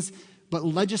means, but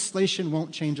legislation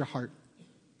won't change a heart.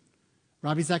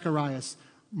 Ravi Zacharias,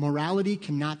 morality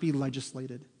cannot be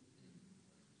legislated.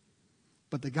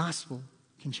 But the gospel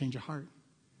can change a heart.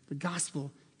 The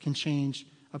gospel can change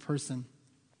a person.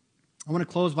 I want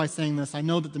to close by saying this. I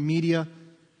know that the media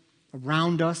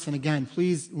around us, and again,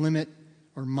 please limit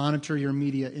or monitor your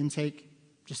media intake.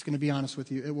 Just going to be honest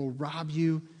with you. It will rob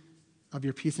you of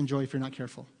your peace and joy if you're not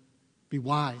careful. Be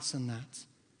wise in that.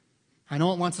 I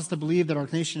know it wants us to believe that our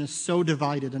nation is so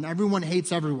divided and everyone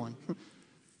hates everyone.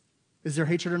 Is there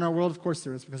hatred in our world? Of course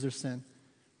there is, because there's sin.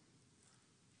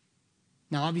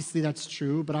 Now, obviously that's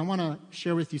true, but I want to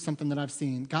share with you something that I've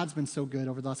seen. God's been so good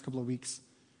over the last couple of weeks.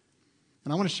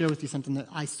 And I want to share with you something that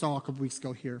I saw a couple weeks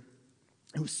ago here.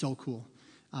 It was so cool.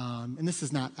 And this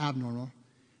is not abnormal.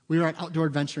 We were at Outdoor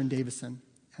Adventure in Davison,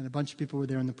 and a bunch of people were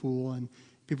there in the pool, and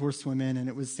people were swimming, and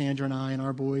it was Sandra and I and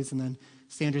our boys, and then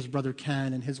Sandra's brother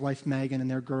Ken and his wife Megan and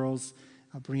their girls,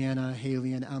 Brianna,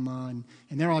 Haley, and Emma,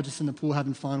 and they're all just in the pool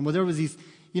having fun. Well, there was these,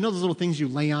 those little things you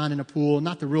lay on in a pool,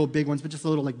 not the real big ones, but just the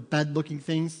little like bed-looking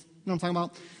things. You know what I'm talking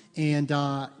about?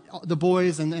 And the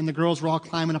boys and the girls were all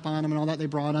climbing up on them and all that. They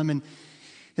brought them, and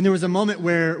there was a moment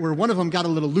where one of them got a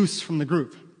little loose from the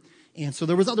group. And so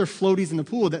there was other floaties in the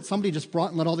pool that somebody just brought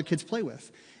and let all the kids play with.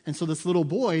 And so this little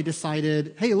boy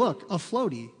decided, hey, look, a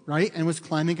floaty, right? And was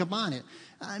climbing up on it.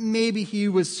 Maybe he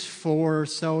was 4 or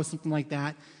so, something like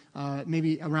that.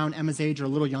 Maybe around Emma's age or a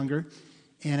little younger.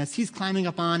 And as he's climbing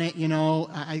up on it,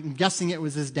 I'm guessing it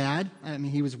was his dad. I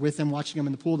mean, he was with him, watching him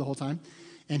in the pool the whole time.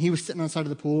 And he was sitting on the side of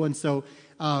the pool. And so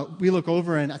we look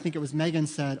over, and I think it was Megan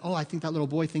said, oh, I think that little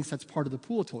boy thinks that's part of the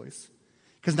pool toys.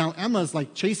 Because now Emma's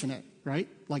like chasing it, right?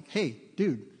 Like, hey,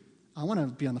 dude, I want to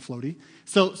be on the floaty.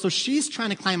 So she's trying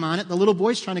to climb on it. The little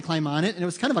boy's trying to climb on it. And it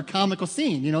was kind of a comical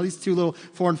scene. These two little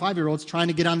 4- and 5-year-olds trying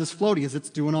to get on this floaty as it's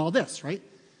doing all this, right?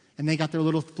 And they got their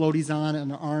little floaties on and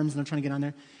their arms, and they're trying to get on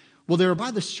there. Well, they were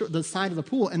by the side of the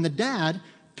pool, and the dad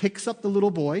picks up the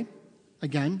little boy.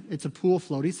 Again, it's a pool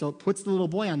floaty, so it puts the little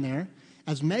boy on there.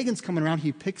 As Megan's coming around,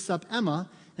 he picks up Emma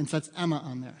and sets Emma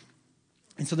on there.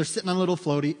 And so they're sitting on a little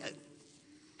floaty.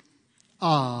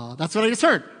 That's what I just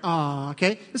heard.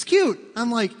 Okay. It's cute.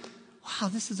 I'm like, wow,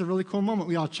 this is a really cool moment.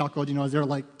 We all chuckled, as they're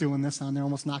like doing this on there,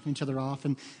 almost knocking each other off.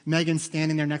 And Megan's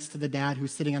standing there next to the dad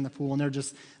who's sitting on the pool, and they're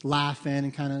just laughing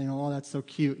and kind of, oh, that's so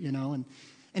cute, And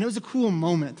it was a cool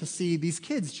moment to see these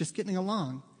kids just getting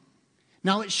along.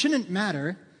 Now, it shouldn't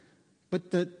matter,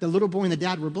 but the little boy and the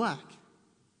dad were black.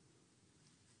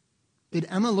 Did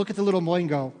Emma look at the little boy and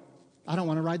go, I don't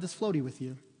want to ride this floaty with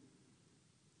you?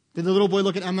 Did the little boy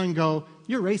look at Emma and go,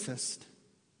 you're racist?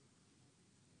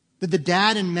 Did the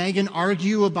dad and Megan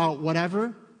argue about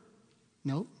whatever?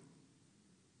 Nope.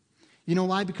 You know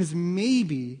why? Because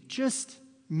maybe, just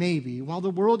maybe, while the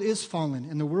world is fallen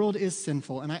and the world is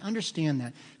sinful, and I understand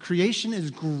that, creation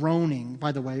is groaning,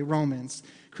 by the way, Romans.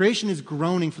 Creation is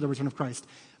groaning for the return of Christ.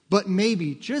 But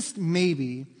maybe, just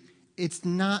maybe, it's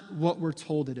not what we're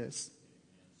told it is.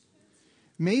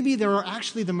 Maybe there are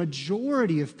actually the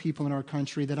majority of people in our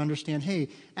country that understand, hey,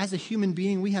 as a human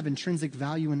being, we have intrinsic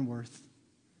value and worth.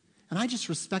 And I just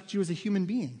respect you as a human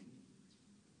being.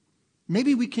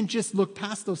 Maybe we can just look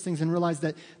past those things and realize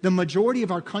that the majority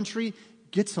of our country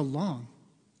gets along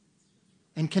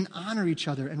and can honor each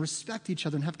other and respect each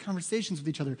other and have conversations with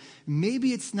each other.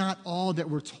 Maybe it's not all that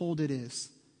we're told it is.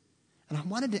 And I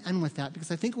wanted to end with that because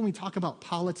I think when we talk about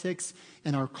politics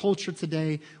and our culture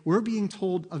today, we're being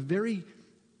told a very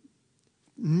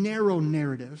narrow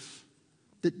narrative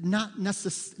that not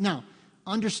necessarily. Now,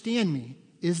 understand me.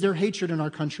 Is there hatred in our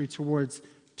country towards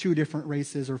 2 different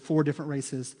races or 4 different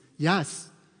races? Yes.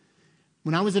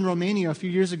 When I was in Romania a few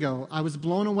years ago, I was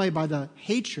blown away by the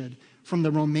hatred from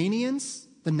the Romanians,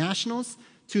 the nationals,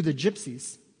 to the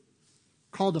gypsies.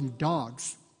 Called them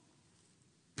dogs.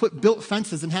 Built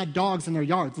fences and had dogs in their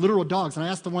yards, literal dogs. And I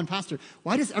asked the one pastor,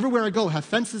 why does everywhere I go have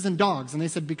fences and dogs? And they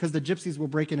said, because the gypsies will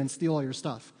break in and steal all your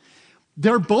stuff.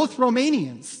 They're both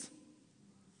Romanians.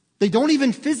 They don't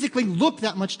even physically look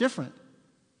that much different.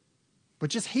 But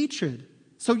just hatred.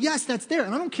 So yes, that's there.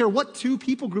 And I don't care what 2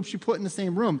 people groups you put in the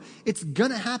same room. It's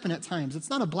going to happen at times. It's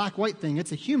not a black-white thing.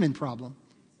 It's a human problem.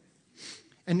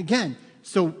 And again,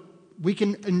 so we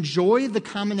can enjoy the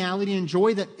commonality,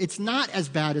 enjoy that it's not as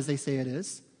bad as they say it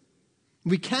is.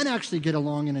 We can actually get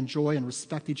along and enjoy and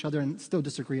respect each other and still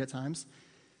disagree at times.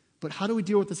 But how do we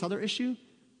deal with this other issue?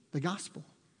 The gospel.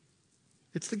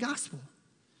 It's the gospel.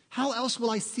 How else will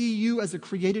I see you as a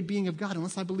created being of God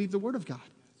unless I believe the word of God?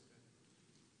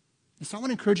 And so I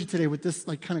want to encourage you today with this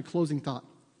kind of closing thought.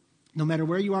 No matter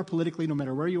where you are politically, no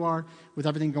matter where you are with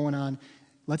everything going on,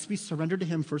 let's be surrendered to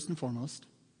him first and foremost.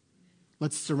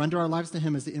 Let's surrender our lives to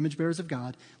him as the image bearers of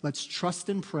God. Let's trust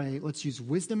and pray. Let's use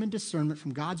wisdom and discernment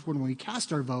from God's word when we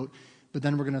cast our vote. But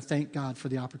then we're going to thank God for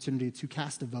the opportunity to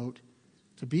cast a vote,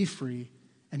 to be free,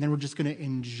 and then we're just going to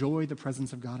enjoy the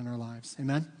presence of God in our lives.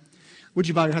 Amen? Would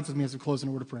you bow your heads with me as we close in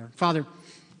a word of prayer? Father,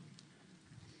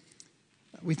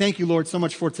 we thank you, Lord, so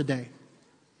much for today.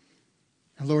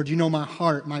 And Lord, you know my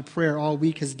heart, my prayer all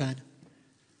week has been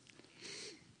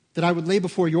that I would lay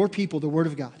before your people the word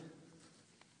of God,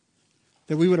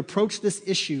 that we would approach this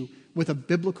issue with a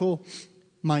biblical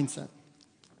mindset.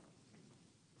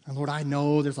 And Lord, I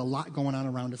know there's a lot going on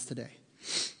around us today.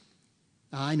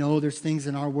 I know there's things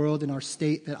in our world, in our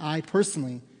state, that I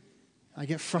personally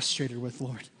get frustrated with,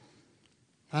 Lord.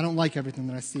 I don't like everything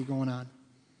that I see going on.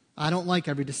 I don't like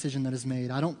every decision that is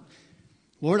made.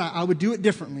 Lord, I would do it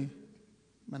differently,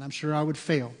 and I'm sure I would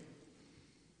fail.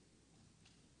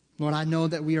 Lord, I know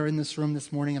that we are in this room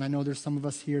this morning, and I know there's some of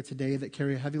us here today that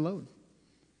carry a heavy load,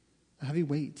 a heavy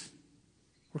weight.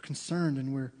 We're concerned,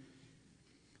 and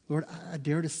Lord, I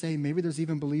dare to say maybe there's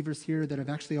even believers here that have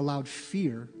actually allowed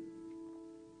fear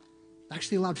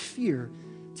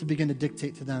to begin to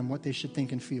dictate to them what they should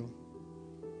think and feel.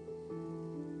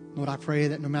 Lord, I pray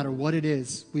that no matter what it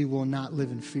is, we will not live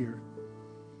in fear.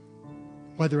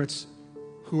 Whether it's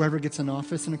whoever gets in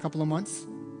office in a couple of months,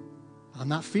 I'm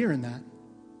not fearing that.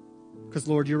 Because,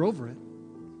 Lord, you're over it.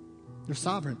 You're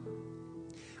sovereign.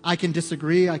 I can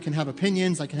disagree. I can have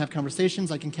opinions. I can have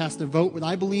conversations. I can cast a vote, what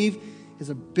I believe is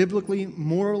a biblically,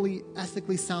 morally,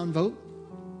 ethically sound vote.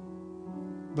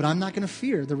 But I'm not going to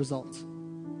fear the results.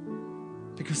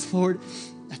 Because, Lord,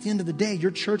 at the end of the day,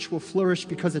 your church will flourish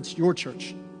because it's your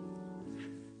church.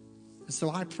 And so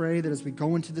I pray that as we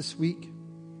go into this week,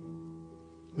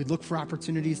 we'd look for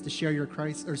opportunities to share your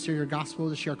Christ, or share your gospel,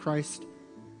 to share Christ,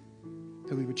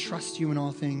 that we would trust you in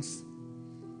all things.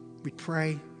 We'd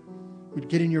pray. We'd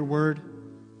get in your word.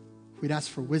 We'd ask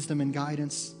for wisdom and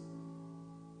guidance.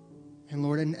 And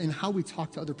Lord, and how we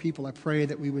talk to other people, I pray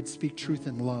that we would speak truth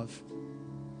in love.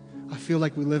 I feel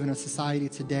like we live in a society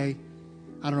today,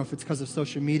 I don't know if it's because of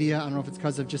social media, I don't know if it's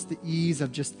because of just the ease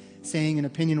of just saying an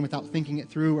opinion without thinking it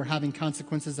through or having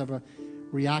consequences of a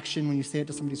reaction when you say it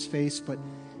to somebody's face, but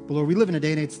But Lord, we live in a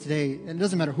day and age today, and it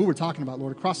doesn't matter who we're talking about,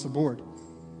 Lord, across the board.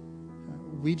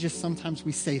 Sometimes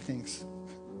we say things.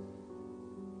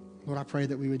 Lord, I pray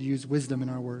that we would use wisdom in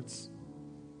our words.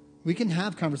 We can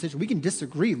have conversation. We can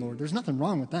disagree, Lord. There's nothing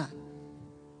wrong with that.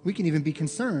 We can even be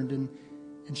concerned and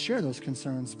share those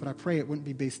concerns, but I pray it wouldn't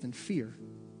be based in fear.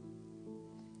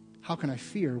 How can I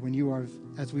fear when you are,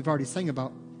 as we've already sang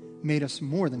about, made us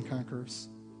more than conquerors?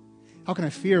 How can I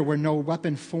fear where no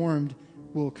weapon formed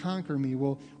will conquer me,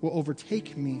 will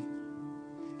overtake me?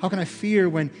 How can I fear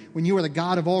when you are the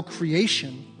God of all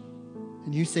creation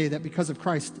and you say that because of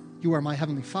Christ, you are my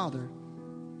heavenly Father?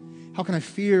 How can I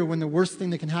fear when the worst thing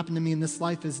that can happen to me in this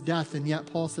life is death, and yet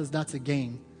Paul says that's a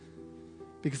gain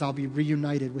because I'll be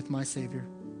reunited with my Savior?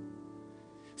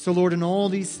 So Lord, in all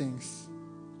these things,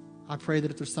 I pray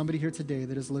that if there's somebody here today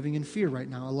that is living in fear right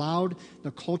now, allowed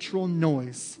the cultural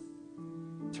noise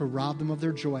to rob them of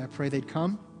their joy, I pray they'd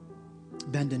come,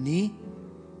 bend a knee,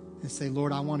 and say,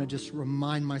 Lord, I want to just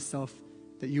remind myself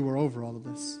that you are over all of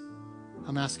this.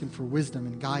 I'm asking for wisdom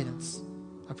and guidance.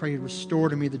 I pray you'd restore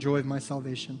to me the joy of my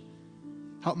salvation.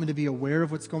 Help me to be aware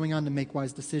of what's going on to make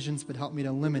wise decisions, but help me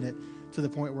to limit it to the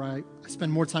point where I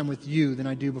spend more time with you than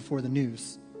I do before the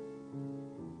news.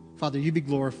 Father, you be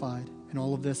glorified in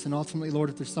all of this. And ultimately, Lord,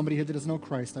 if there's somebody here that doesn't know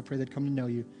Christ, I pray they'd come to know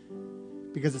you.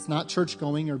 Because it's not church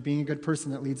going or being a good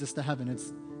person that leads us to heaven.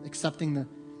 It's accepting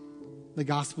the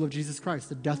gospel of Jesus Christ,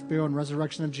 the death, burial, and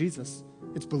resurrection of Jesus.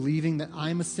 It's believing that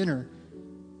I'm a sinner,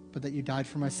 but that you died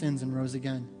for my sins and rose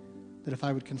again. That if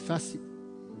I would confess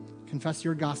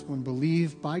your gospel and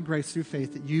believe by grace through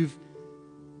faith that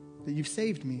you've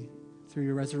saved me through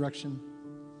your resurrection,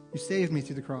 you saved me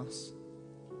through the cross,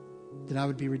 that I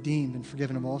would be redeemed and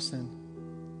forgiven of all sin.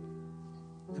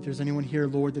 If there's anyone here,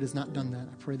 Lord, that has not done that,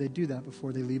 I pray they do that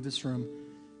before they leave this room.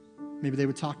 Maybe they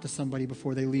would talk to somebody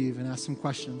before they leave and ask some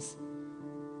questions.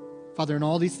 Father, in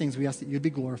all these things, we ask that you'd be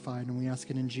glorified, and we ask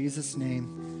it in Jesus'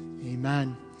 name.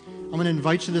 Amen. I'm going to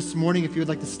invite you this morning, if you would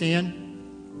like to stand.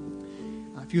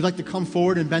 If you'd like to come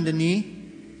forward and bend a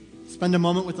knee, spend a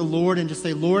moment with the Lord and just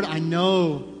say, Lord, I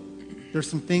know there's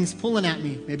some things pulling at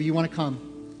me. Maybe you want to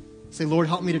come. Say, Lord,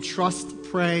 help me to trust,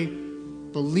 pray,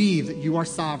 believe that you are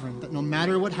sovereign, that no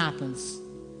matter what happens,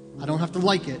 I don't have to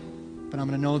like it, but I'm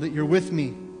going to know that you're with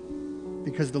me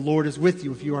because the Lord is with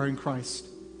you if you are in Christ.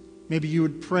 Maybe you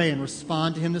would pray and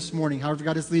respond to him this morning. However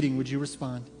God is leading, would you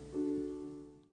respond?